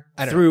Warner?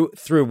 I don't know.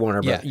 Through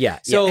Warner Brothers. Yeah.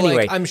 So anyway,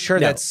 like, I'm sure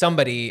that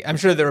somebody. I'm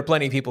sure there were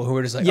plenty of people who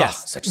were just like,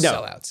 such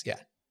sellouts. Yeah.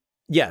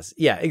 Yes.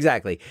 Yeah,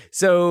 exactly.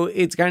 So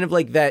it's kind of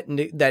like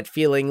that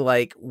feeling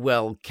like,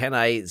 well, can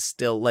I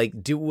still like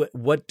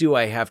what do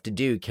I have to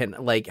do?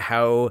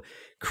 How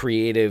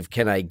creative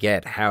can I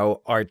get? How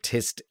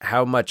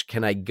much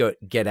can I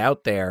get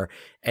out there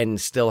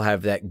and still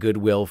have that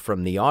goodwill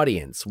from the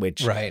audience,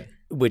 which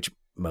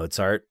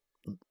Mozart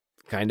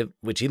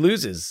which he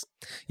loses.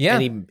 Yeah.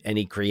 And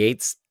he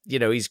creates,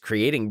 he's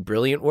creating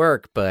brilliant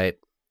work, but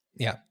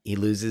he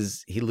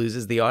loses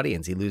the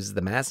audience. He loses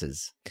the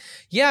masses.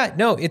 Yeah,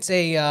 no, it's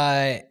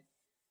a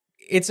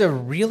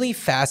really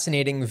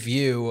fascinating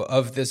view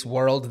of this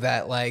world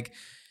that, like,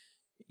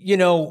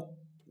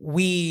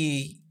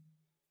 we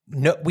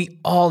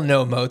all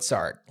know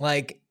Mozart.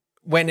 Like,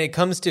 when it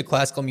comes to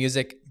classical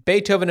music,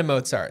 Beethoven and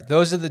Mozart,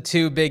 those are the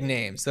two big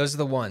names. Those are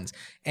the ones.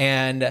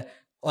 And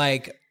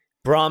like,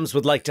 Brahms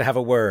would like to have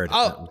a word.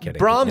 Oh, no, I'm kidding.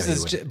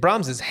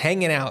 Brahms is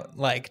hanging out,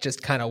 like,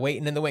 just kind of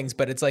waiting in the wings.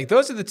 But it's like,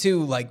 those are the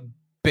two like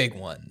big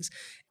ones.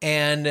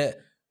 And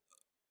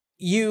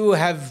you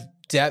have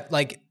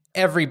like,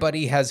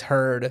 everybody has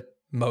heard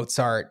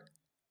Mozart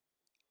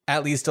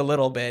at least a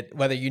little bit,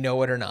 whether you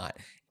know it or not.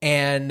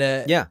 And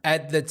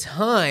at the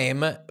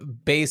time,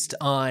 based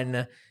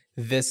on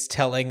this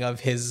telling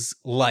of his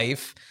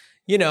life,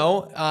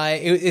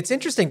 it's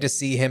interesting to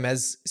see him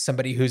as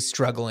somebody who's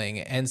struggling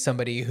and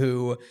somebody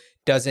who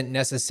doesn't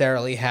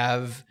necessarily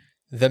have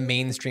the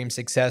mainstream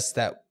success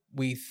that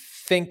we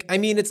think. I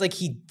mean, it's like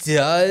he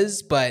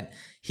does, but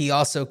he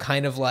also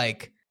kind of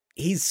like,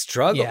 he's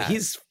struggling. Yeah.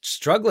 He's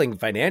struggling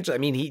financially. I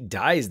mean, he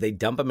dies. They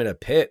dump him in a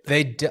pit.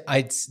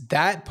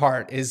 That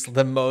part is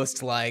the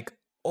most like,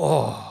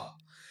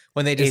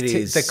 when they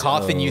just the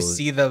coffin, you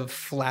see the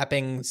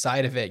flapping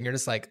side of it, and you're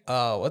just like,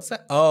 oh, what's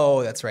that?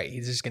 Oh, that's right.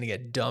 He's just gonna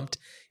get dumped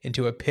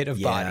into a pit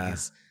of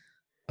bodies.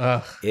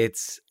 Ugh.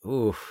 It's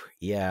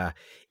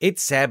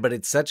sad, but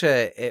it's such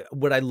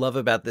what I love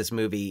about this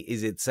movie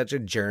is it's such a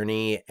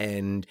journey,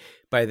 and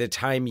by the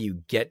time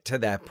you get to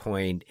that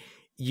point,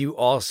 you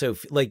also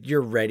like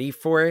you're ready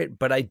for it.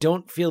 But I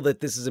don't feel that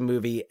this is a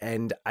movie,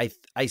 and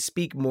I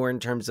speak more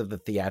in terms of the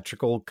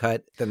theatrical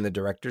cut than the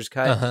director's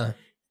cut,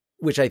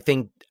 which I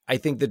think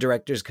the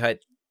director's cut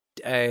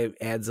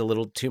adds a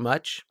little too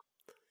much.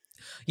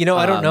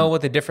 I don't know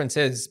what the difference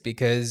is,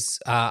 because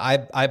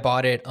I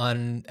bought it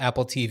on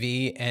Apple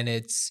TV and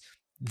it's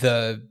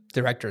the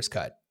director's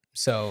cut.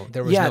 So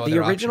there was yeah, no the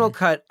other original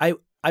option. cut.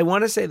 I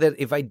want to say that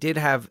if I did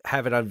have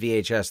it on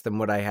VHS, then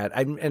what I had,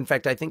 in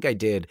fact, I think I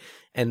did,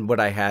 and what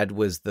I had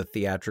was the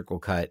theatrical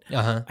cut,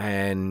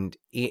 and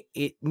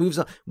it moves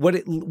on. What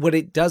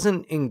it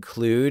doesn't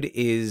include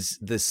is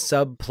the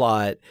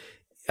subplot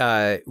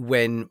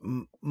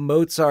when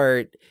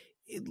Mozart,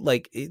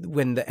 like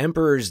when the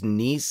emperor's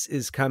niece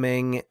is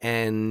coming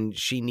and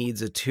she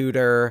needs a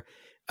tutor,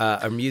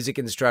 a music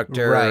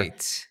instructor,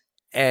 Right?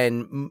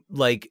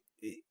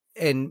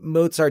 And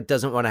Mozart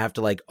doesn't want to have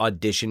to like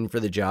audition for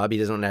the job. He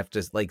doesn't want to have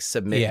to like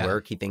submit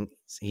work. He thinks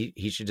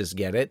he should just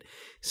get it.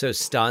 So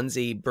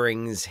Stanzi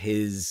brings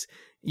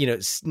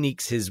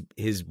sneaks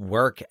his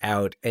work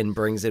out and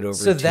brings it over to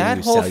Salieri's. So that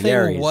whole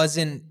thing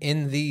wasn't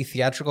in the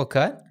theatrical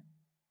cut?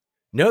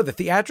 No, the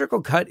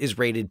theatrical cut is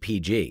rated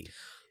PG.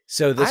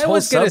 So this I whole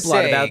was going to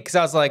subplot say, about, because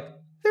I was like,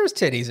 there's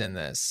titties in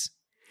this.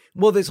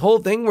 well, this whole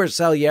thing where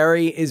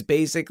Salieri is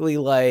basically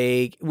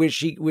like where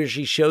she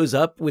shows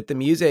up with the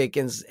music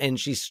and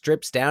she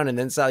strips down, and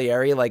then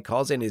Salieri like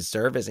calls in his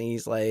service and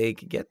he's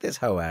like, "Get this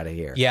hoe out of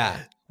here."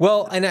 Yeah.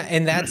 Well,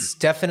 and that's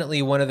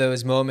definitely one of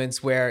those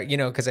moments where,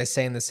 because I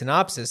say in the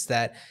synopsis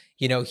that,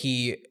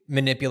 he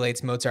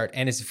manipulates Mozart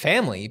and his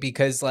family,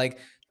 because like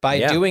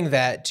by doing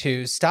that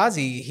to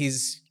Stasi,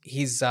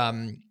 he's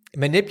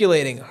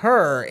manipulating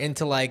her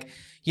into like,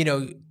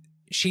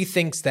 she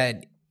thinks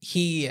that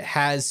he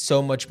has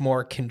so much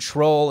more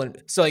control.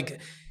 And so like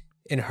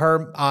in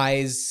her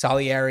eyes,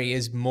 Salieri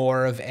is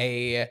more of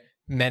a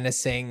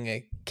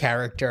menacing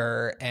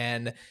character,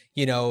 and,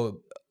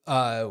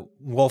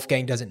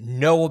 Wolfgang doesn't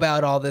know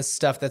about all this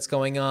stuff that's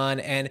going on.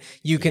 And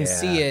you can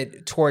see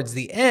it towards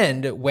the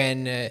end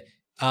when,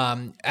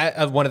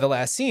 at one of the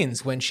last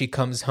scenes when she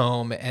comes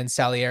home and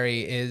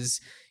Salieri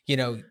is,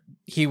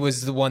 he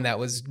was the one that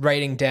was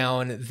writing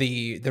down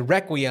the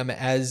Requiem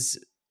as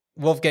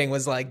Wolfgang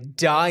was like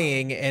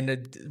dying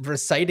and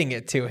reciting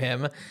it to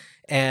him,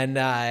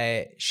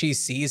 and she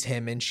sees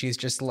him and she's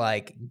just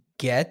like,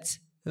 "Get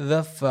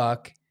the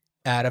fuck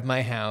out of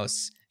my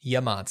house, you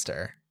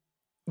monster."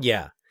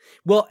 Yeah.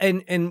 Well,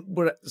 and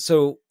what,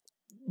 so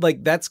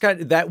like that's got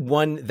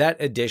that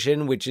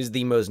addition, which is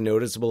the most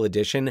noticeable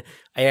addition.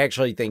 I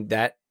actually think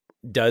that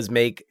does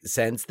make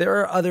sense. There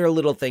are other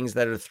little things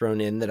that are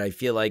thrown in that I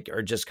feel like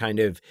are just kind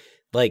of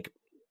like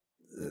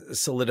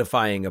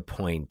solidifying a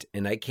point,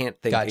 and I can't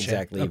think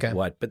exactly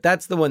what, but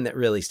that's the one that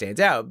really stands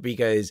out,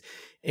 because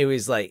it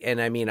was like, and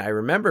I mean, I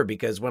remember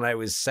because when I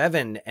was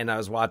 7 and I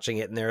was watching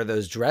it, and there are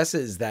those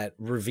dresses that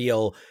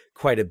reveal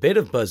quite a bit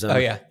of bosom. Oh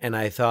yeah. And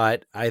I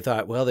thought,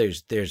 well,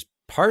 there's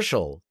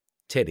partial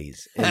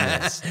titties in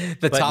this,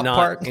 the but top not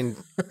part,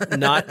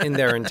 not in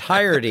their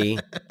entire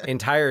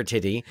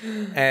titty.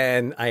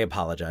 And I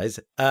apologize.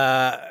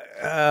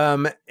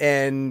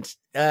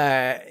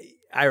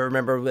 I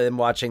remember them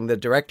watching the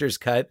director's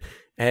cut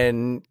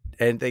and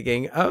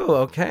thinking, "Oh,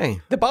 okay,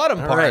 the bottom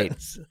all part." Right.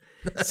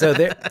 So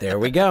there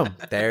we go.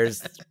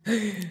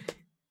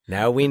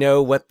 Now we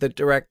know what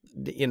the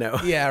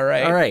Yeah,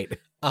 right. All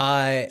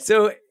right.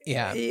 So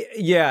yeah,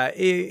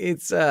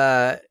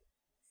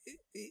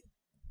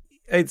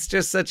 it's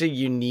just such a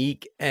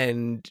unique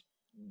and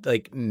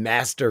like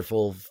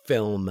masterful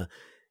film.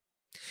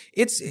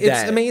 It's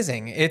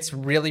amazing. It's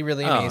really,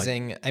 really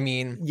amazing. I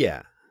mean,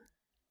 yeah.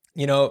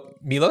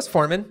 Milos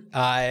Forman,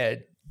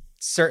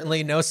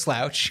 certainly no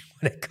slouch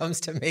when it comes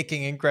to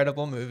making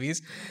incredible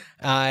movies.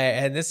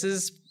 And this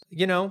is,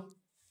 in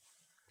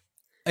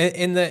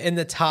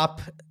the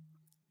top,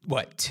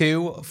 what,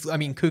 2? I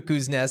mean,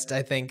 Cuckoo's Nest,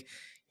 I think,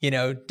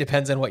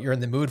 depends on what you're in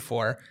the mood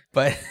for,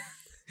 but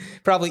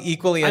probably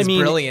equally as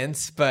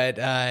brilliant. But,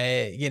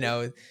 I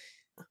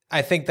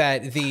think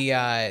that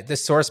the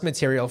source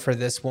material for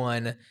this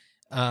one,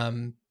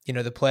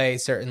 the play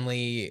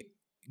certainly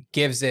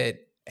gives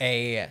it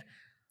I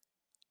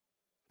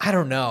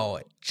don't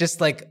know,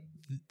 just like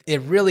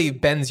it really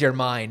bends your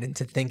mind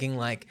into thinking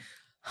like,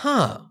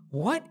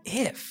 what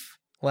if?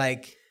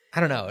 Like, I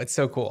don't know. It's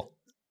so cool.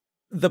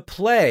 The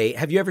play,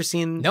 have you ever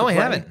seen? No, I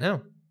haven't.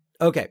 No.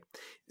 Okay.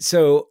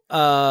 So,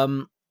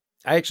 I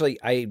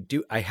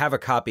have a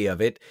copy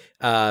of it.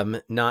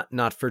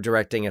 Not for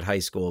directing at high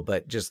school,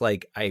 but just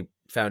like I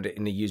found it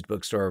in a used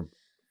bookstore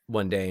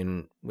one day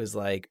and was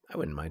like, I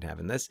wouldn't mind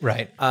having this.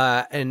 Right.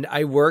 And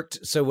I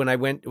worked. So when I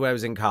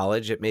was in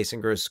college at Mason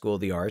Gross School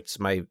of the Arts,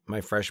 my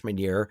freshman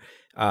year,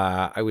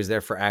 I was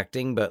there for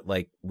acting, but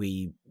like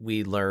we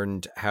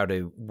learned how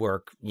to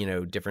work,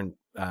 different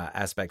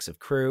aspects of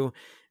crew.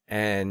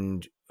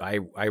 And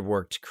I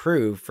worked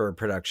crew for a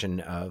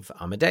production of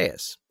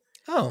Amadeus.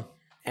 Oh.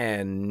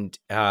 And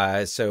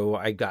so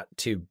I got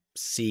to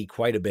see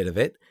quite a bit of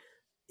it.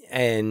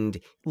 And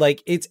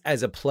like it's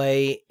as a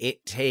play,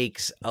 it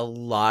takes a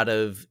lot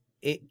of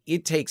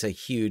it takes a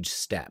huge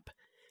step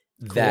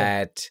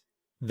that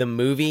the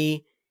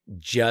movie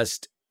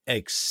just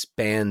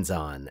expands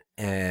on.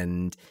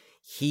 And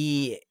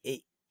he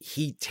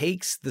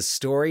takes the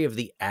story of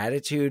the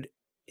attitude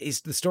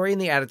is the story and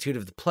the attitude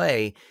of the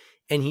play,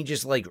 and he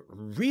just like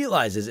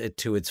realizes it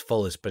to its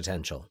fullest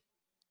potential.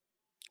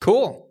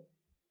 Cool.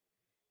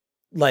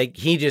 Like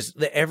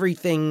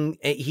everything,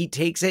 he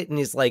takes it and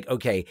is like,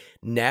 okay,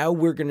 now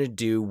we're going to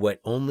do what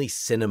only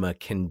cinema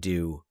can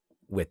do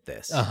with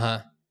this. Uh-huh.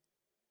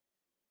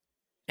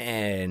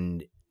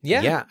 And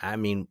yeah, I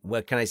mean,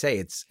 what can I say?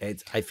 It's,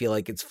 I feel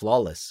like it's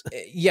flawless.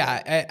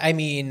 Yeah, I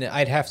mean,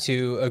 I'd have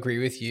to agree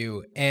with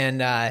you.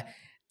 And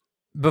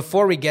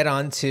before we get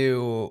on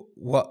to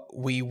what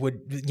we would,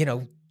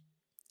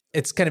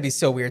 it's going to be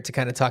so weird to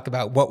kind of talk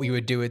about what we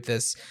would do with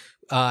this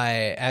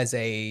as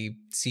a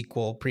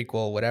sequel,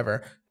 prequel,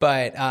 whatever.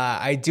 But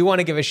I do want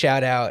to give a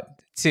shout out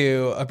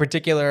to a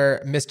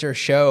particular Mr.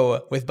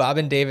 Show with Bob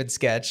and David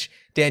sketch.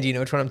 Dan, do you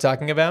know which one I'm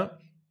talking about?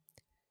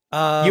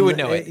 You would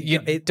know it.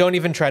 You don't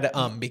even try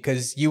to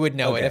because you would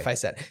know it if I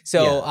said.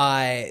 So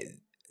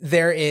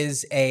there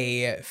is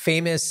a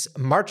famous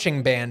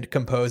marching band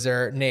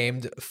composer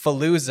named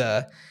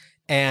Fallujah,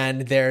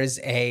 and there's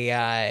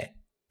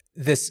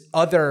this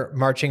other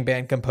marching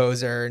band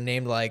composer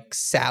named like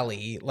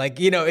Sally. Like,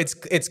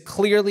 it's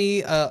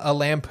clearly a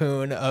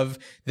lampoon of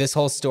this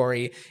whole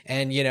story.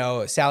 And,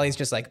 Sally's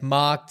just like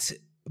mocked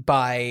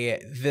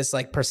by this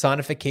like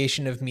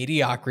personification of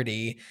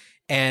mediocrity.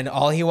 And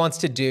all he wants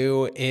to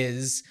do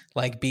is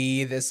like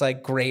be this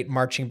like great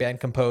marching band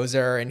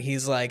composer. And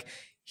he's like,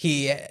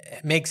 he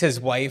makes his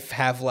wife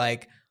have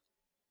like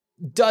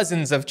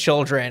dozens of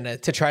children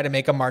to try to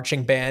make a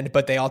marching band,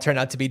 but they all turn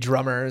out to be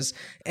drummers.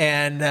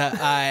 And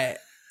and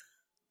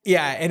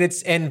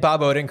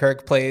Bob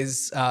Odenkirk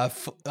plays I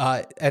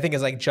think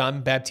it's like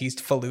John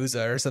Baptiste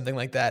Fallujah or something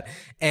like that.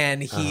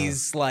 And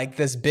he's like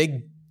this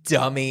big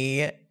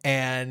dummy,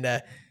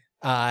 and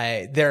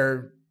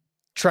they're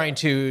trying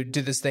to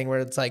do this thing where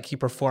it's like he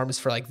performs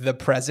for like the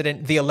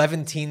president, the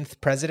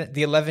 11th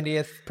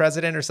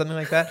president or something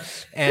like that.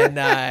 And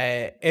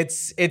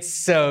it's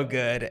so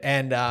good.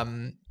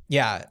 And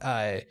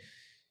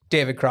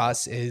David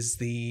Cross is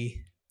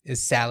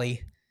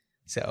Sally.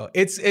 So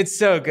it's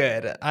so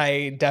good.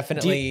 I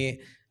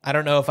definitely I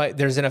don't know if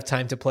there's enough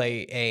time to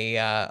play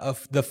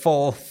the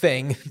full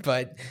thing,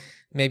 but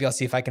maybe I'll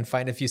see if I can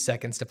find a few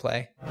seconds to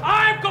play.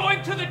 I'm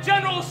going to the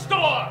general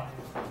store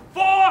for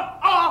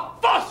a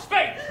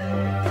phosphate.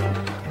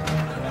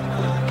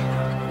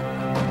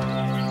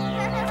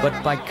 But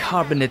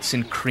bicarbonates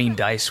and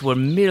creamed ice were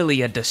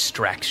merely a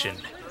distraction.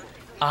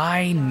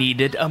 I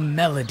needed a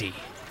melody.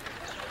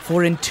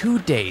 For in 2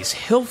 days,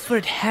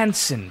 Hilford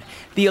Hansen,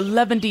 the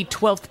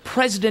 12th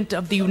President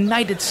of the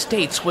United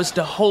States, was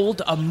to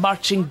hold a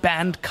marching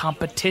band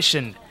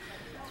competition.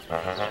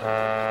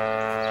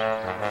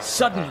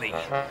 Suddenly,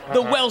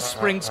 the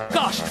wellsprings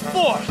gushed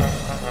forth.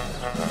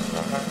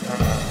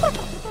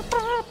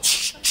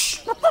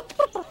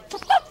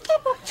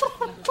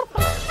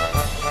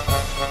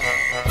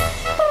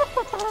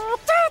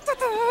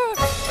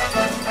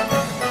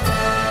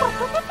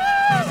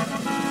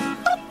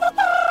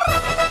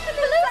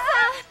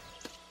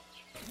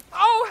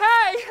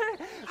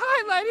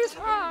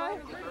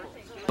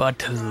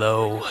 But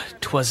lo,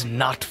 'twas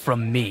not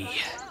from me.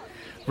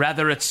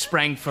 Rather it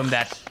sprang from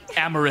that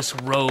amorous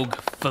rogue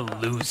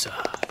Fallujah.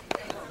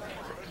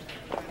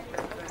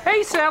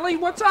 Hey, Sally,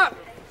 what's up?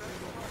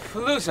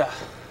 Fallujah.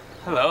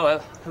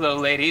 Hello,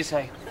 ladies.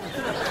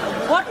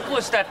 What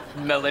was that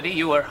melody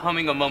you were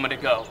humming a moment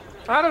ago?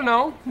 I don't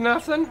know,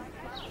 nothing.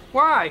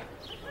 Why?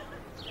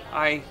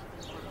 I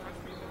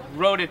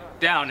wrote it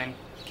down in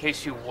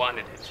case you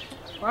wanted it.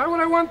 Why would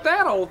I want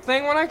that old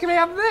thing when I can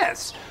have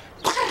this?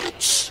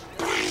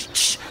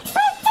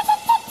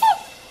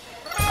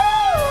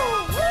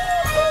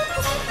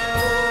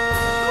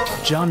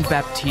 John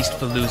Baptiste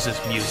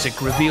Fallujah's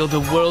music revealed a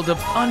world of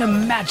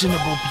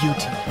unimaginable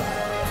beauty.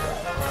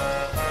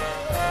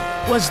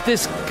 Was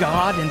this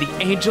God and the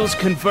angels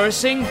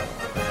conversing?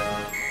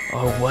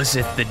 Or was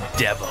it the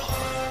devil?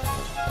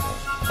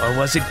 Or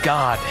was it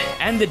God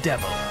and the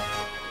devil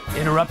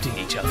interrupting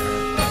each other?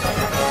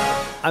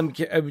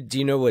 Do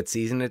you know what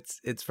season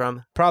it's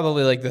from?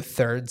 Probably like the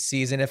third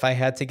season, if I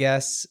had to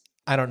guess.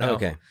 I don't know.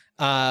 Okay.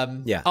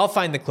 Yeah. I'll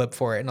find the clip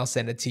for it and I'll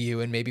send it to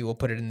you, and maybe we'll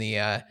put it in the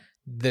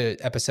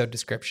episode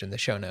description, the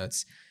show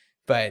notes.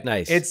 But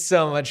nice. It's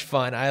so much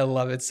fun. I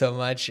love it so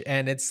much,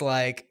 and it's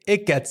like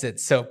it gets it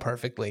so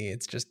perfectly.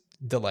 It's just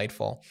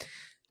delightful.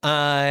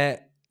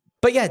 But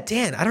yeah,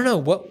 Dan, I don't know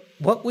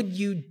what would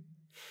you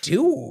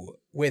do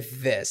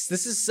with this?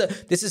 This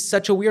is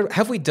such a weird.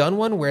 Have we done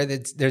one where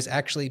there's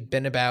actually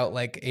been about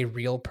like a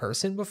real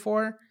person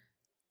before,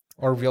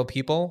 or real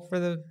people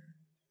for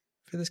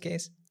this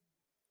case?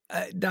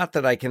 Not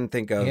that I can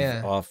think of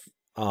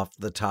off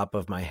the top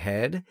of my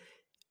head,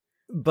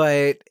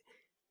 but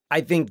I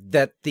think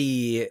that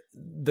the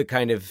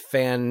kind of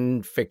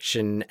fan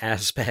fiction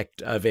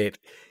aspect of it,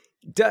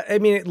 I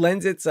mean, it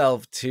lends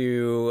itself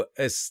to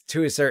a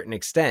certain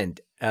extent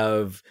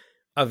of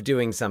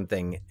doing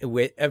something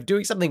with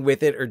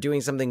it, or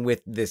doing something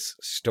with this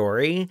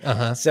story.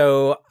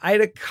 So I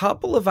had a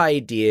couple of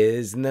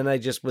ideas, and then I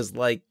just was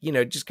like,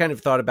 just kind of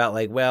thought about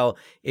like, well,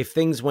 if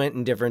things went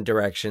in different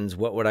directions,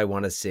 what would I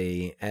want to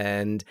see?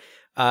 And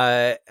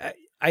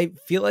I I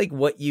feel like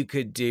what you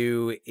could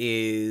do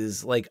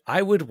is like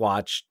I would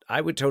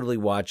totally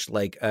watch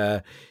like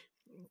a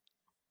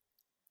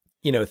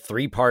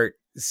 3-part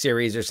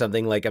series or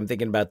something. Like I'm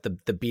thinking about the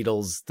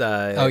Beatles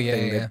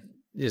thing that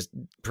just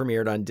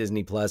premiered on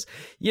Disney Plus.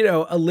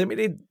 A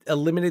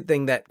limited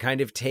thing that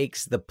kind of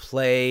takes the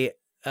play,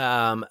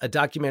 a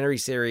documentary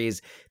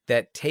series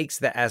that takes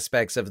the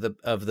aspects of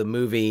the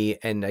movie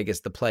and I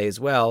guess the play as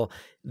well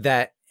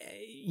that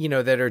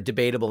that are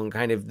debatable and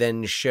kind of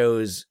then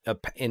shows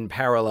in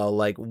parallel,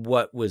 like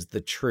what was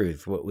the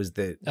truth, what was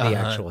the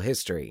actual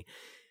history.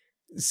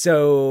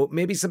 So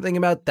maybe something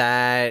about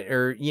that,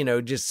 or,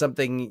 just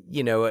something,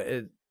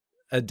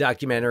 a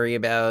documentary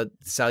about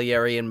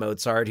Salieri and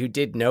Mozart who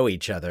did know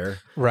each other.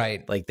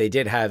 Right. Like they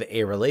did have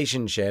a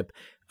relationship.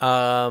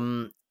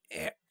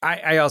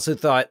 I also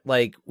thought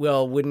like,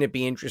 well, wouldn't it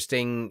be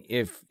interesting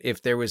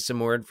if there was some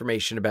more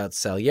information about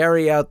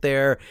Salieri out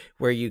there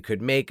where you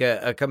could make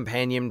a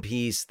companion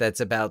piece that's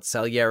about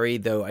Salieri,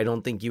 though I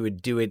don't think you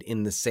would do it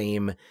in the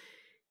same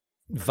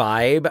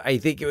vibe. I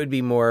think it would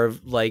be more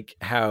of like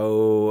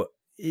how,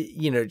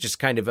 just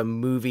kind of a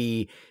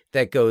movie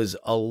that goes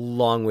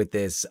along with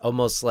this,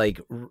 almost like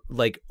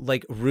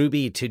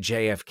Ruby to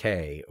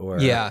JFK or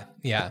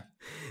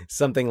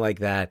something like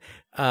that.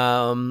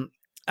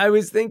 I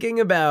was thinking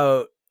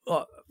about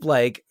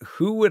like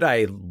who would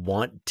I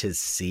want to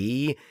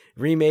see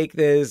remake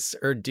this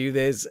or do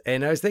this,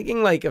 and I was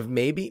thinking like of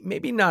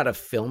maybe not a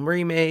film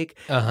remake,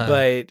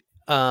 but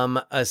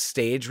a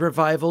stage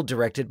revival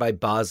directed by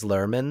Baz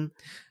Luhrmann.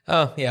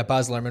 Oh yeah,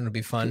 Baz Luhrmann would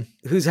be fun.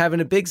 Who's having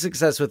a big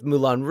success with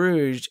Moulin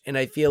Rouge, and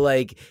I feel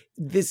like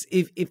this,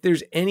 if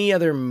there's any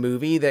other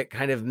movie that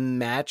kind of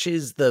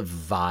matches the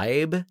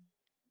vibe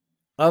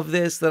of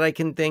this that I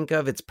can think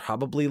of, it's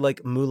probably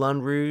like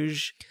Moulin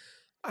Rouge.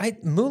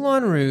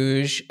 Moulin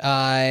Rouge,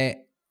 I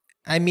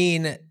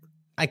mean,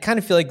 I kind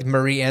of feel like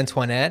Marie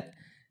Antoinette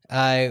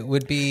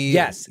would be...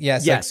 Yes,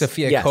 like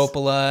Sofia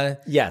Coppola.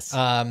 Yes,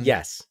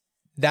 yes.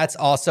 That's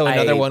also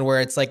another one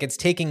where it's like it's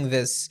taking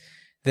this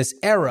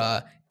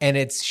era and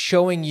it's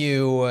showing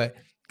you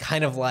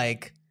kind of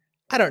like,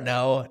 I don't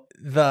know,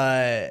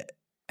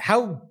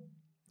 how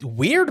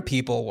weird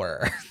people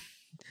were.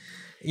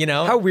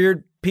 How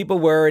weird people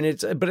were, and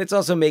it's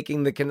also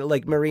making the kind of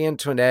like Marie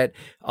Antoinette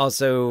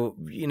also,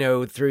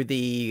 through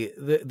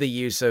the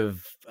use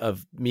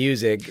of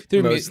music,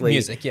 through mostly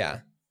music, yeah.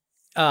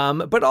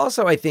 But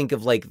also I think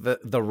of like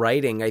the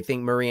writing. I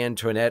think Marie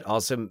Antoinette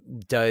also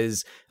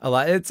does a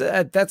lot.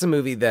 That's a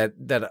movie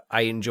that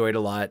I enjoyed a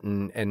lot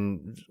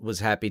and was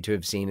happy to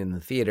have seen in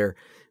the theater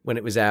when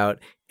it was out.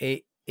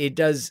 It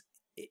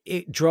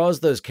draws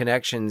those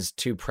connections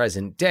to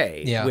present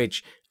day,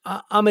 which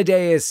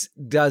Amadeus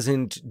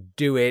doesn't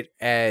do it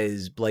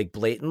as like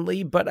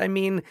blatantly, but I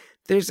mean,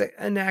 there's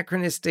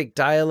anachronistic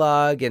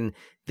dialogue and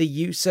the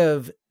use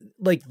of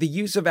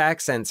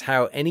accents,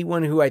 how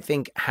anyone who I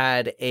think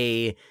had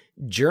a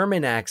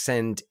German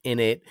accent in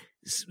it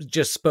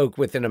just spoke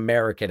with an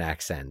American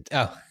accent.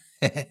 Oh.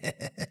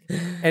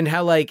 And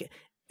how like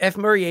F.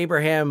 Murray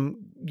Abraham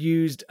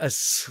used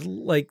just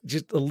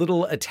a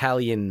little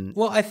Italian.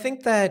 Well, I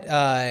think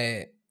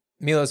that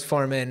Milos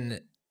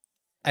Forman,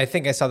 I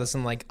think I saw this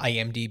in like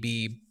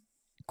IMDb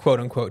quote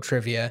unquote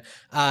trivia.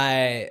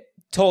 I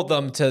told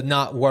them to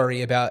not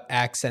worry about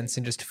accents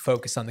and just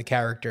focus on the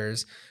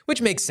characters,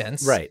 which makes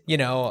sense. Right.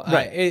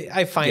 Right.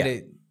 I find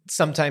it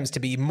sometimes to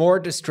be more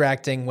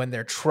distracting when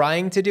they're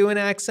trying to do an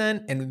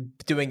accent and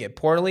doing it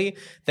poorly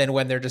than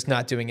when they're just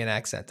not doing an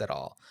accent at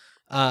all.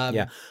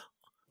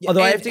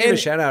 Although I have to give a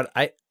shout out.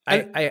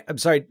 I'm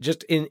sorry,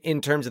 just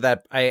in terms of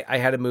that, I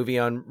had a movie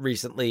on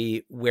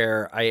recently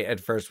where I at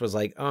first was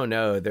like, oh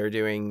no, they're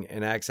doing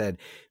an accent,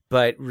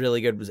 but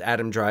really good was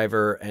Adam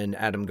Driver and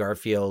Adam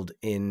Garfield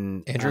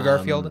in... Andrew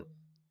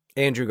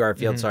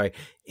Garfield, sorry,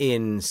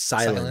 in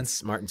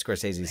Silence. Martin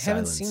Scorsese's Silence. I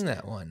haven't seen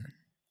that one.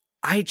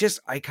 I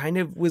kind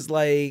of was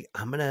like,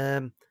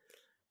 I'm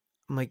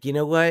like, you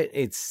know what?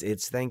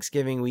 It's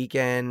Thanksgiving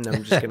weekend.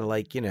 I'm just going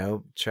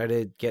to try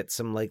to get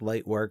some like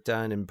light work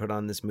done and put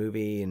on this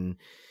movie. And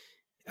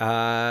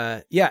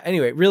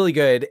anyway, really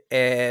good.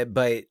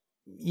 But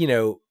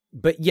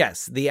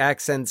yes, the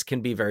accents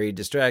can be very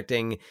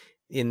distracting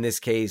in this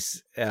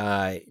case.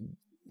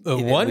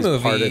 One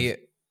movie,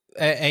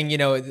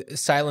 and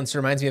Silence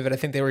reminds me of it. I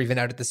think they were even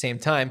out at the same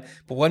time,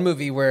 but one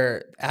movie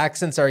where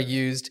accents are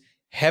used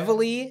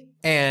heavily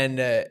and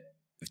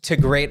to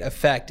great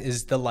effect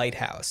is The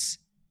Lighthouse.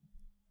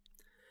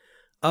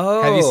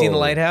 Oh, have you seen The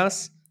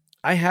Lighthouse?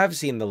 I have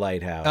seen The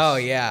Lighthouse. Oh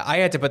yeah, I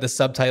had to put the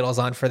subtitles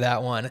on for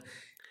that one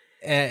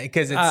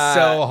because it's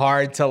so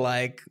hard to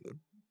like.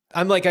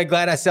 I'm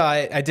glad I saw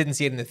it. I didn't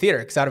see it in the theater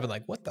because I'd have been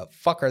like, "What the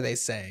fuck are they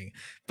saying?"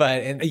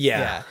 But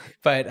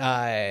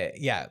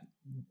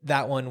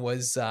that one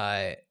was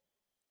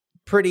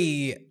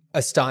pretty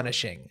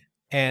astonishing,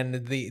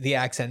 and the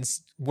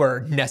accents were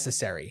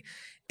necessary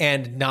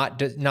and not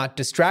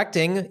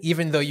distracting,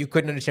 even though you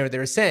couldn't understand what they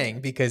were saying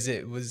because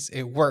it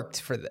worked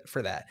for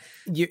that.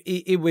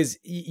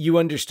 You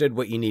understood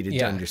what you needed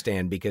to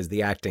understand because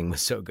the acting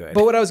was so good.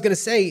 But what I was going to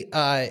say,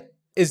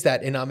 is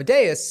that in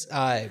Amadeus,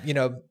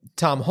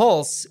 Tom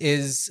Hulce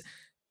is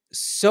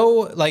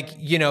so like,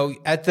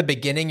 at the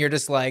beginning, you're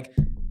just like,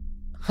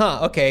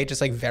 huh, okay,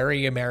 just like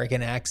very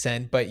American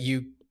accent, but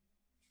you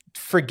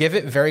forgive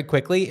it very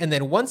quickly. And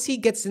then once he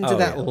gets into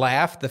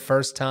laugh the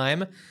first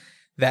time,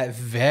 that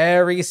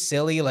very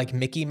silly, like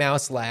Mickey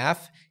Mouse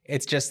laugh,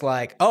 it's just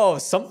like, oh,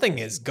 something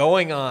is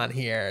going on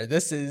here.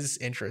 This is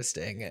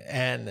interesting.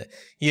 And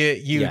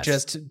you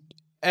just,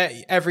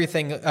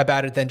 everything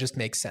about it then just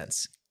makes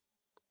sense.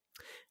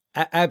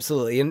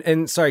 Absolutely.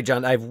 And sorry,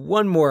 John, I have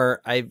one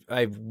more,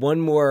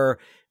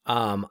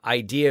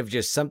 idea of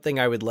just something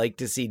I would like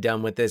to see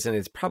done with this. And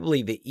it's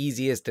probably the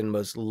easiest and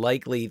most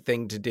likely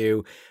thing to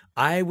do.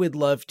 I would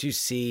love to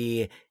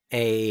see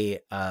a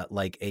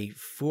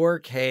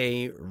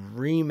 4K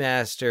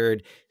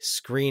remastered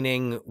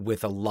screening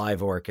with a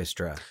live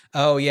orchestra.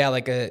 Oh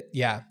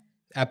yeah,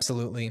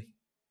 absolutely.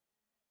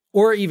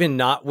 Or even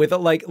not with a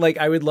like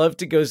I would love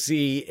to go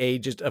see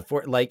just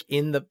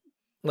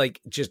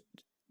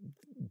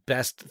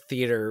best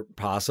theater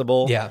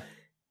possible. Yeah.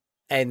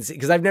 And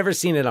because I've never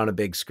seen it on a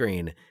big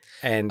screen,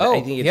 and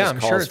I think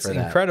I'm sure it's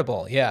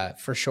incredible. Yeah,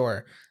 for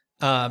sure.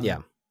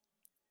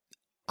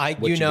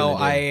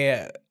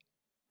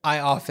 I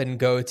often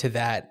go to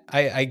that.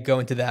 I go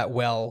into that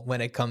well when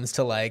it comes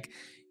to like,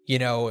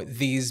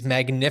 these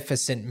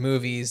magnificent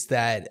movies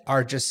that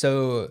are just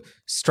so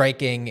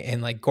striking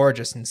and like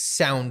gorgeous and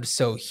sound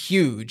so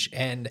huge.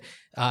 And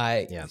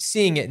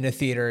seeing it in a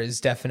theater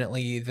is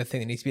definitely the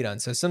thing that needs to be done.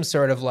 So some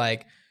sort of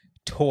like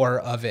tour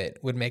of it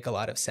would make a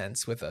lot of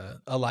sense with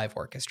a live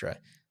orchestra.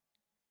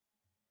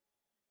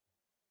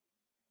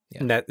 Yeah.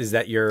 And is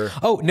that your?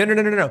 Oh, no.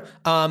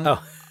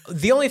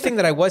 The only thing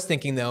that I was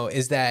thinking though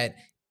is that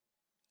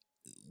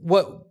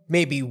what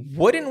maybe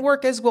wouldn't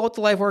work as well with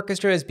the live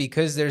orchestra is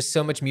because there's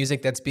so much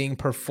music that's being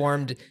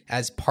performed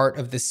as part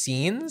of the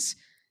scenes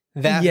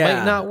that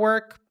might not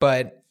work.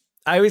 But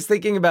I was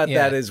thinking about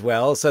that as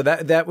well. So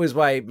that was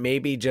why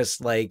maybe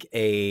just like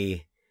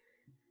a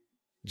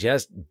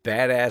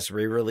badass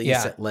re-release.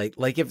 Yeah.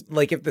 Like if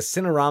the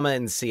Cinerama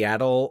in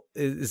Seattle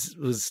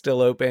was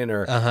still open,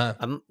 or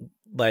I'm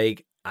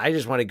like, I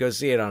just want to go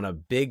see it on a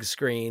big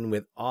screen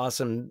with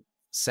awesome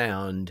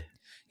sound.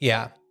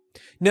 Yeah.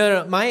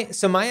 No. My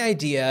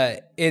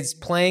idea is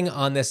playing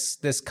on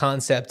this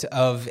concept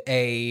of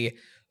a,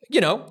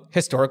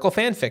 historical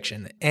fan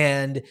fiction.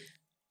 And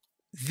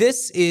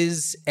this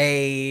is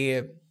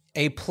a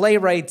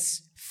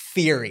playwright's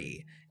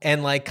theory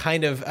and like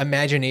kind of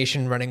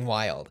imagination running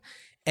wild.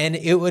 And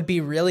it would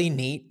be really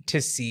neat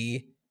to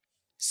see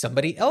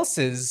somebody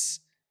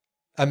else's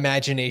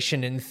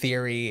imagination and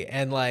theory,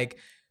 and like,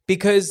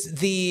 because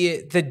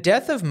the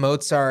death of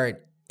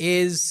Mozart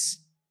is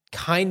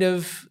kind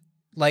of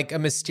like a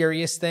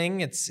mysterious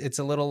thing. It's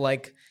a little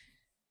like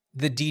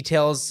the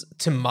details,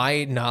 to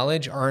my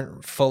knowledge,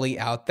 aren't fully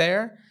out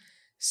there.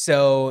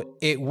 So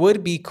it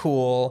would be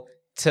cool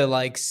to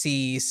like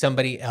see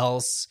somebody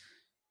else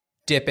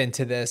dip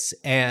into this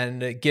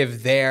and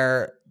give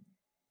their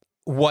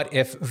what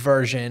if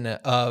version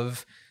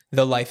of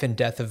the life and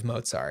death of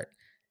Mozart.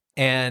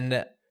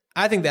 And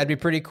I think that'd be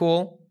pretty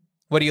cool.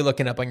 What are you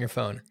looking up on your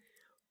phone?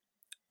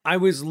 I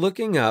was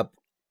looking up,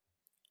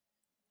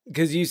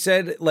 because you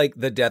said like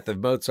the death of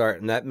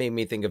Mozart, and that made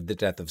me think of the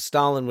death of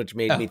Stalin, which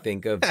made me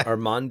think of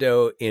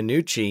Armando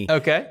Iannucci.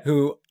 Okay.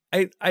 Who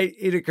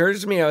it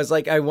occurs to me, I was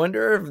like, I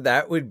wonder if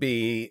that would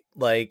be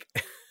like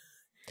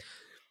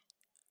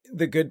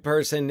the good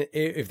person,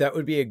 if that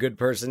would be a good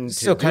person to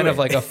so kind do of it.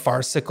 like a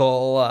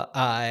farcical,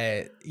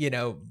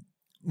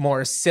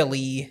 more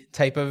silly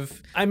type of.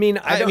 I mean,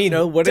 I don't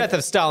know what Death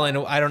of Stalin.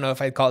 I don't know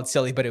if I'd call it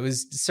silly, but it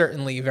was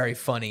certainly very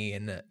funny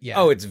and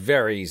Oh, it's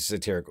very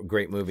satirical.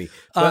 Great movie.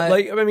 But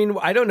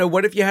I don't know.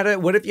 What if you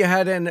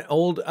had an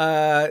old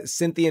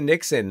Cynthia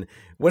Nixon?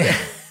 What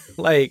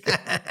like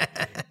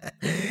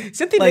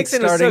Cynthia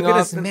Nixon was so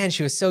good. Man,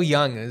 she was so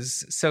young. It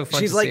was so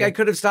fun. She's to like, see. I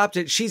could have stopped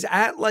it. She's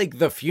at like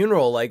the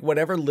funeral, like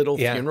whatever little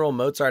funeral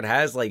Mozart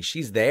has. Like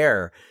she's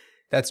there.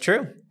 That's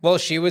true. Well,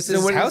 she was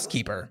his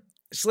housekeeper.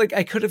 It's like,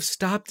 I could have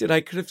stopped it.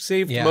 I could have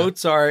saved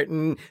Mozart,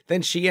 and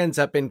then she ends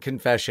up in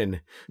confession.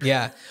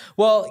 Yeah.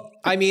 Well,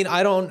 I mean,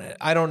 I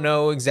don't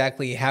know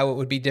exactly how it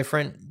would be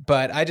different,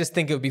 but I just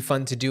think it would be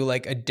fun to do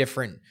like a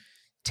different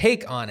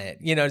take on it.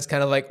 It's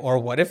kind of like, or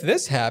what if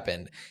this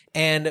happened?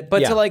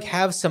 To like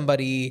have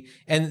somebody,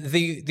 and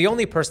the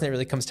only person that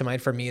really comes to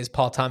mind for me is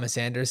Paul Thomas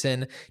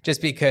Anderson,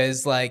 just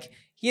because like,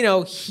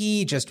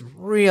 he just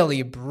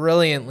really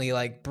brilliantly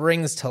like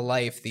brings to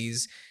life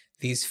these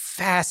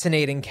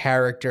fascinating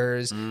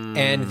characters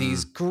and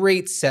these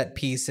great set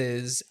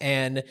pieces,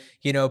 and,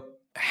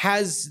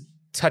 has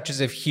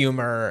touches of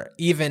humor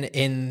even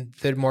in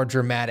the more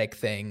dramatic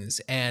things,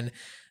 and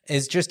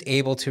is just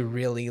able to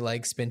really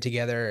like spin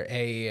together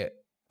a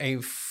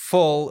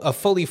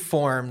fully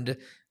formed,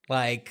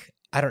 like,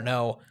 I don't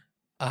know,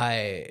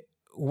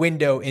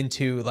 window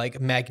into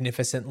like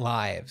magnificent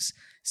lives.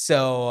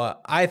 So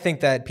I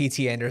think that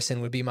P.T.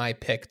 Anderson would be my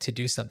pick to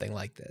do something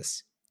like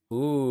this.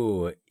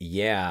 Ooh,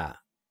 yeah.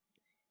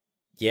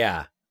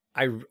 Yeah.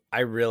 I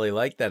really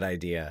like that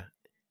idea.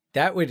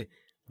 That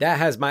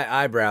has my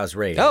eyebrows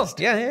raised. Oh,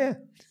 yeah.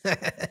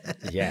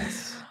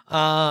 Yes.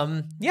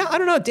 Yeah, I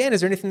don't know. Dan,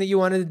 is there anything that you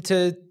wanted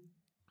to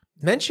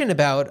mention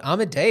about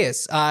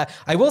Amadeus? I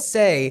will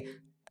say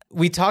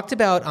we talked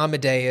about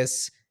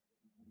Amadeus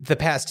the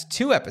past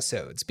 2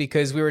 episodes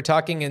because we were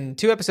talking in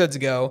 2 episodes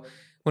ago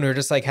when we were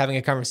just like having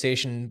a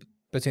conversation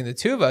between the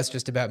two of us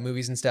just about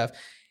movies and stuff.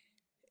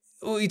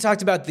 We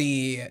talked about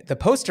the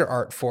poster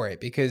art for it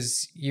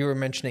because you were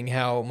mentioning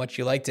how much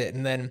you liked it.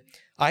 And then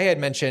I had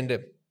mentioned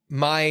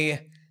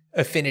my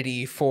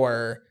affinity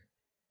for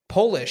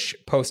Polish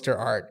poster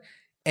art.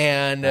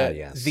 And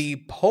yes.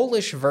 the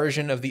Polish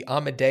version of the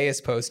Amadeus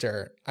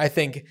poster, I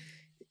think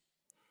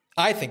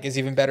is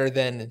even better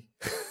than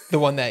the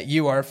one that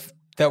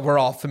that we're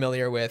all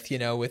familiar with,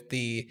 with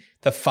the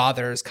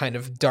father's kind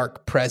of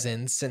dark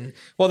presence and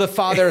the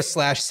father /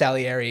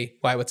 Salieri.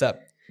 Why, what's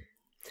up?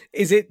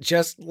 Is it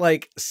just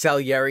like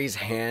Salieri's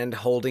hand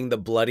holding the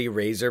bloody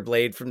razor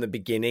blade from the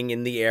beginning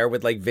in the air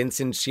with like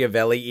Vincent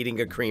Schiavelli eating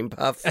a cream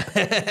puff?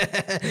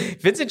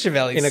 Vincent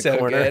Schiavelli's in a so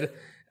corner. Good.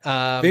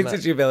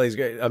 Vincent Schiavelli's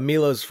great. A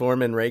Milos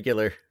Forman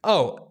regular.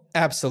 Oh,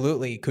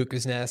 absolutely.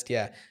 Cuckoo's Nest.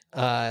 Yeah.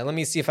 Let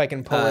me see if I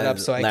can pull it up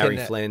so I can. Larry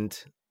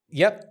Flint.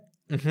 Yep.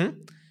 Mm-hmm.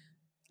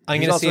 I'm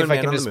He's going to see also if I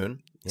in can Man just. on the Moon.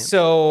 Yeah.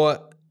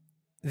 So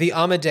the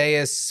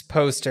Amadeus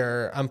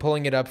poster, I'm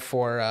pulling it up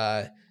for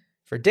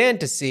Dan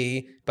to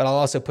see, but I'll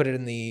also put it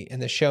in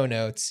the show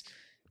notes.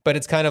 But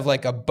it's kind of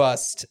like a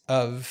bust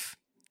of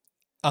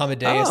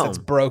Amadeus that's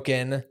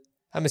broken.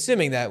 I'm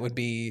assuming that would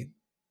be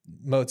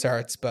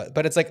Mozart's,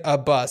 but it's like a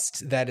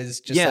bust that is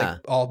just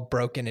like all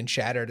broken and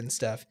shattered and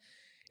stuff.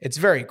 It's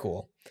very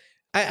cool.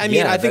 I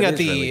mean, I think that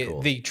really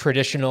cool. the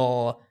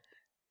traditional,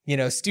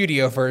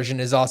 studio version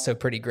is also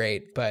pretty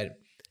great, but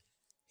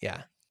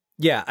yeah.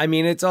 Yeah, I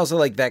mean, it's also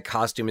like that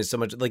costume is so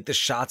much like the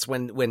shots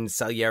when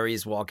Salieri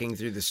is walking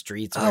through the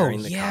streets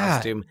wearing the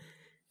costume.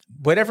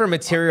 Whatever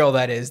material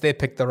that is, they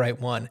picked the right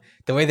one.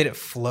 The way that it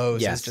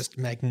flows is just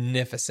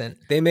magnificent.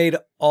 They made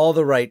all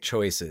the right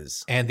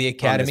choices. And the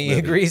Academy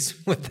agrees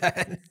with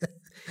that.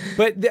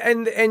 But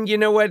and you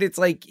know what? It's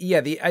like,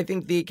 I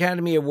think the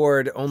Academy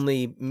Award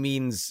only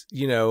means,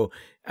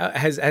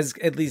 has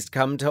at least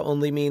come to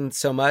only mean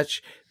so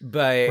much.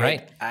 But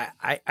right.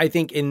 I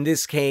think in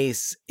this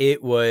case,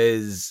 it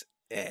was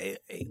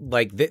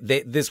like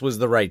this was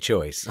the right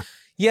choice.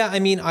 Yeah, I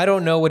mean, I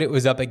don't know what it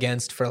was up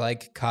against for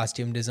like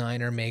costume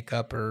design or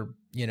makeup or,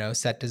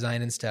 set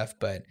design and stuff,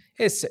 but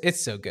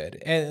it's so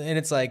good. And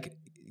it's like,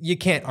 you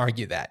can't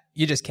argue that.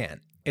 You just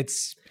can't.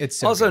 It's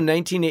so also good.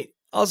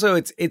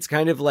 It's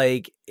kind of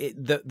like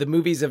the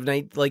movies of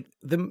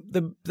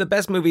the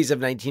best movies of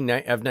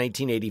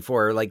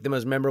 1984, like the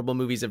most memorable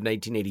movies of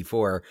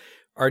 1984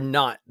 are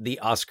not the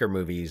Oscar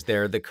movies.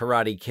 They're the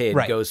Karate Kid,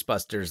 right.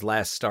 Ghostbusters,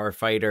 Last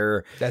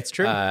Starfighter. That's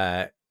true.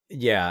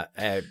 Yeah,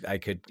 I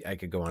could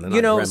go on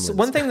and on. So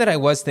one thing that I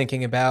was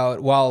thinking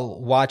about while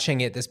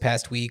watching it this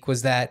past week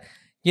was that,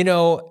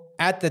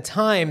 at the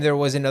time there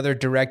was another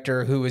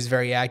director who was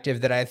very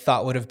active that I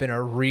thought would have been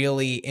a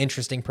really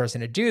interesting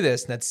person to do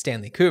this, and that's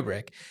Stanley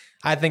Kubrick.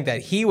 I think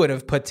that he would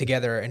have put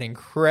together an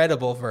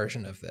incredible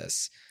version of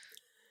this.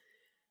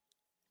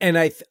 And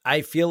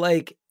I feel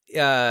like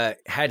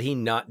had he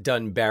not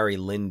done Barry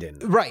Lyndon.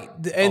 Right.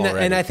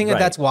 And I think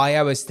that's why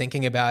I was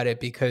thinking about it,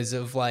 because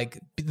of like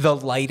the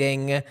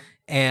lighting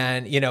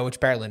and,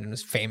 which Barry Lyndon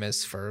was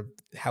famous for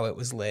how it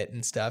was lit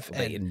and stuff.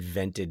 They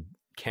invented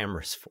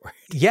cameras for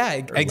it. Yeah,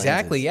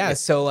 exactly. Yeah.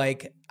 So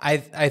like, I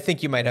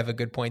think you might have a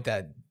good point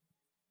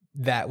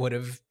that would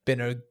have been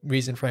a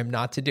reason for him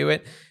not to do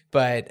it.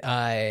 But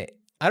I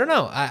don't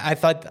know. I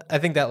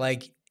think that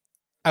like,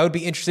 I would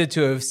be interested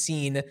to have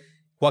seen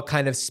what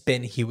kind of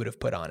spin he would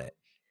have put on it.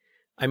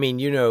 I mean,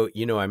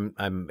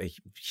 I'm a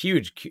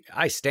huge,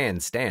 I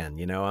stand,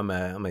 I'm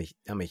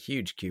a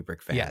huge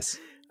Kubrick fan. Yes.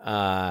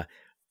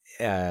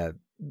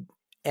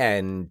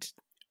 And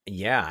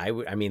yeah,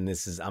 I mean,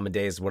 this is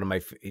Amadeus, one of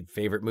my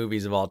favorite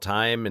movies of all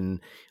time.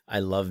 And I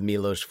love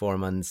Milos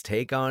Forman's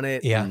take on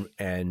it. Yeah.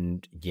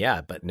 And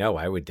yeah, but no,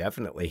 I would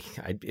definitely,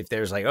 if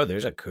there's like,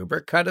 there's a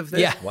Kubrick cut of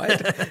this. Yeah. What?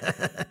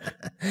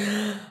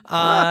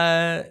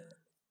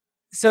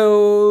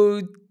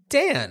 So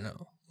Dan,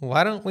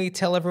 why don't we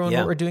tell everyone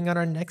what we're doing on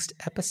our next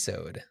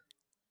episode?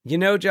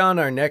 John,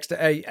 our next,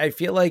 I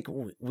feel like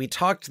we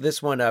talked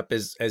this one up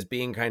as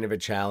being kind of a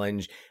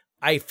challenge.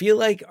 I feel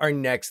like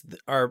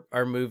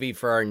our movie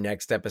for our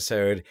next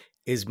episode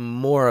is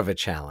more of a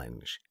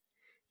challenge.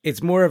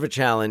 It's more of a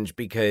challenge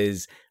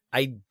because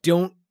I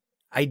don't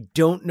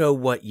know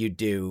what you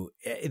do.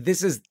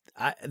 This is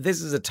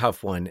a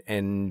tough one,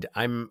 and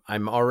I'm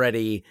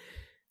already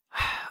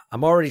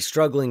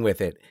struggling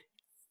with it.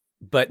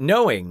 But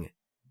knowing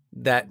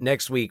that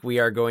next week we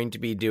are going to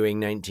be doing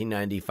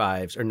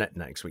 1995's, or not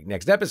next week,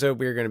 next episode,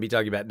 we're going to be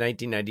talking about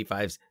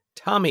 1995's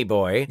Tommy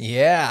Boy.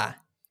 Yeah.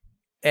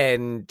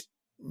 And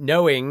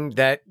knowing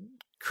that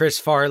Chris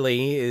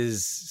Farley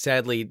is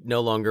sadly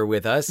no longer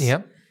with us.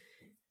 Yep.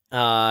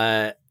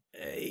 And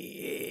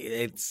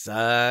It's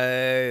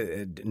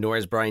nor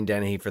is Brian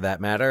Dennehy for that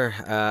matter.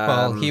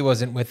 Well, he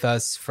wasn't with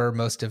us for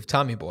most of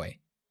Tommy Boy.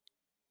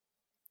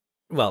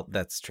 Well,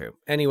 that's true.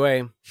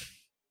 Anyway,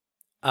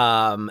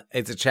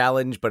 it's a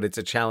challenge, but it's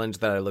a challenge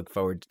that I look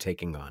forward to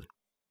taking on.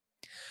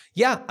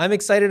 Yeah, I'm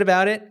excited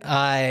about it.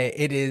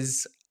 It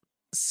is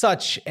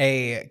such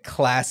a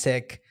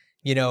classic,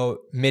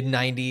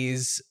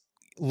 mid-90s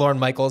Lorne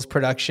Michaels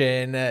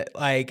production. The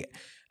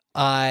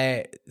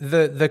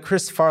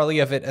Chris Farley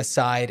of it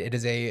aside, it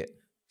is a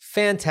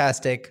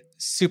fantastic,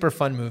 super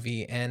fun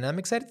movie, and I'm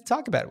excited to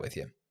talk about it with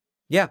you.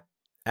 Yeah,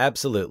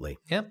 absolutely.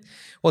 Yeah.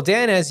 Well,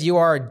 Dan, as you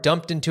are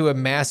dumped into a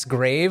mass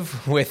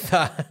grave with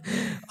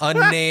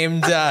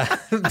unnamed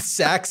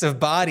sacks of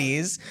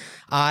bodies,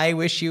 I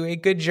wish you a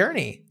good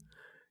journey.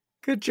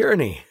 Good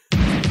journey.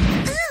 Rock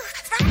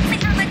me,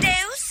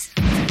 Amadeus.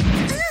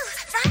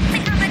 Rock me,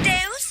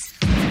 Amadeus.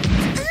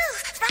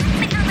 Rock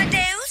me,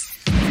 Amadeus.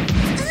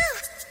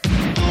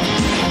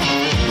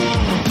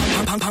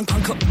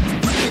 Punk up.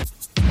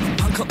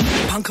 Punk up.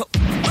 Punk up.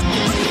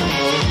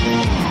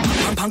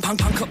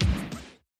 Punk up.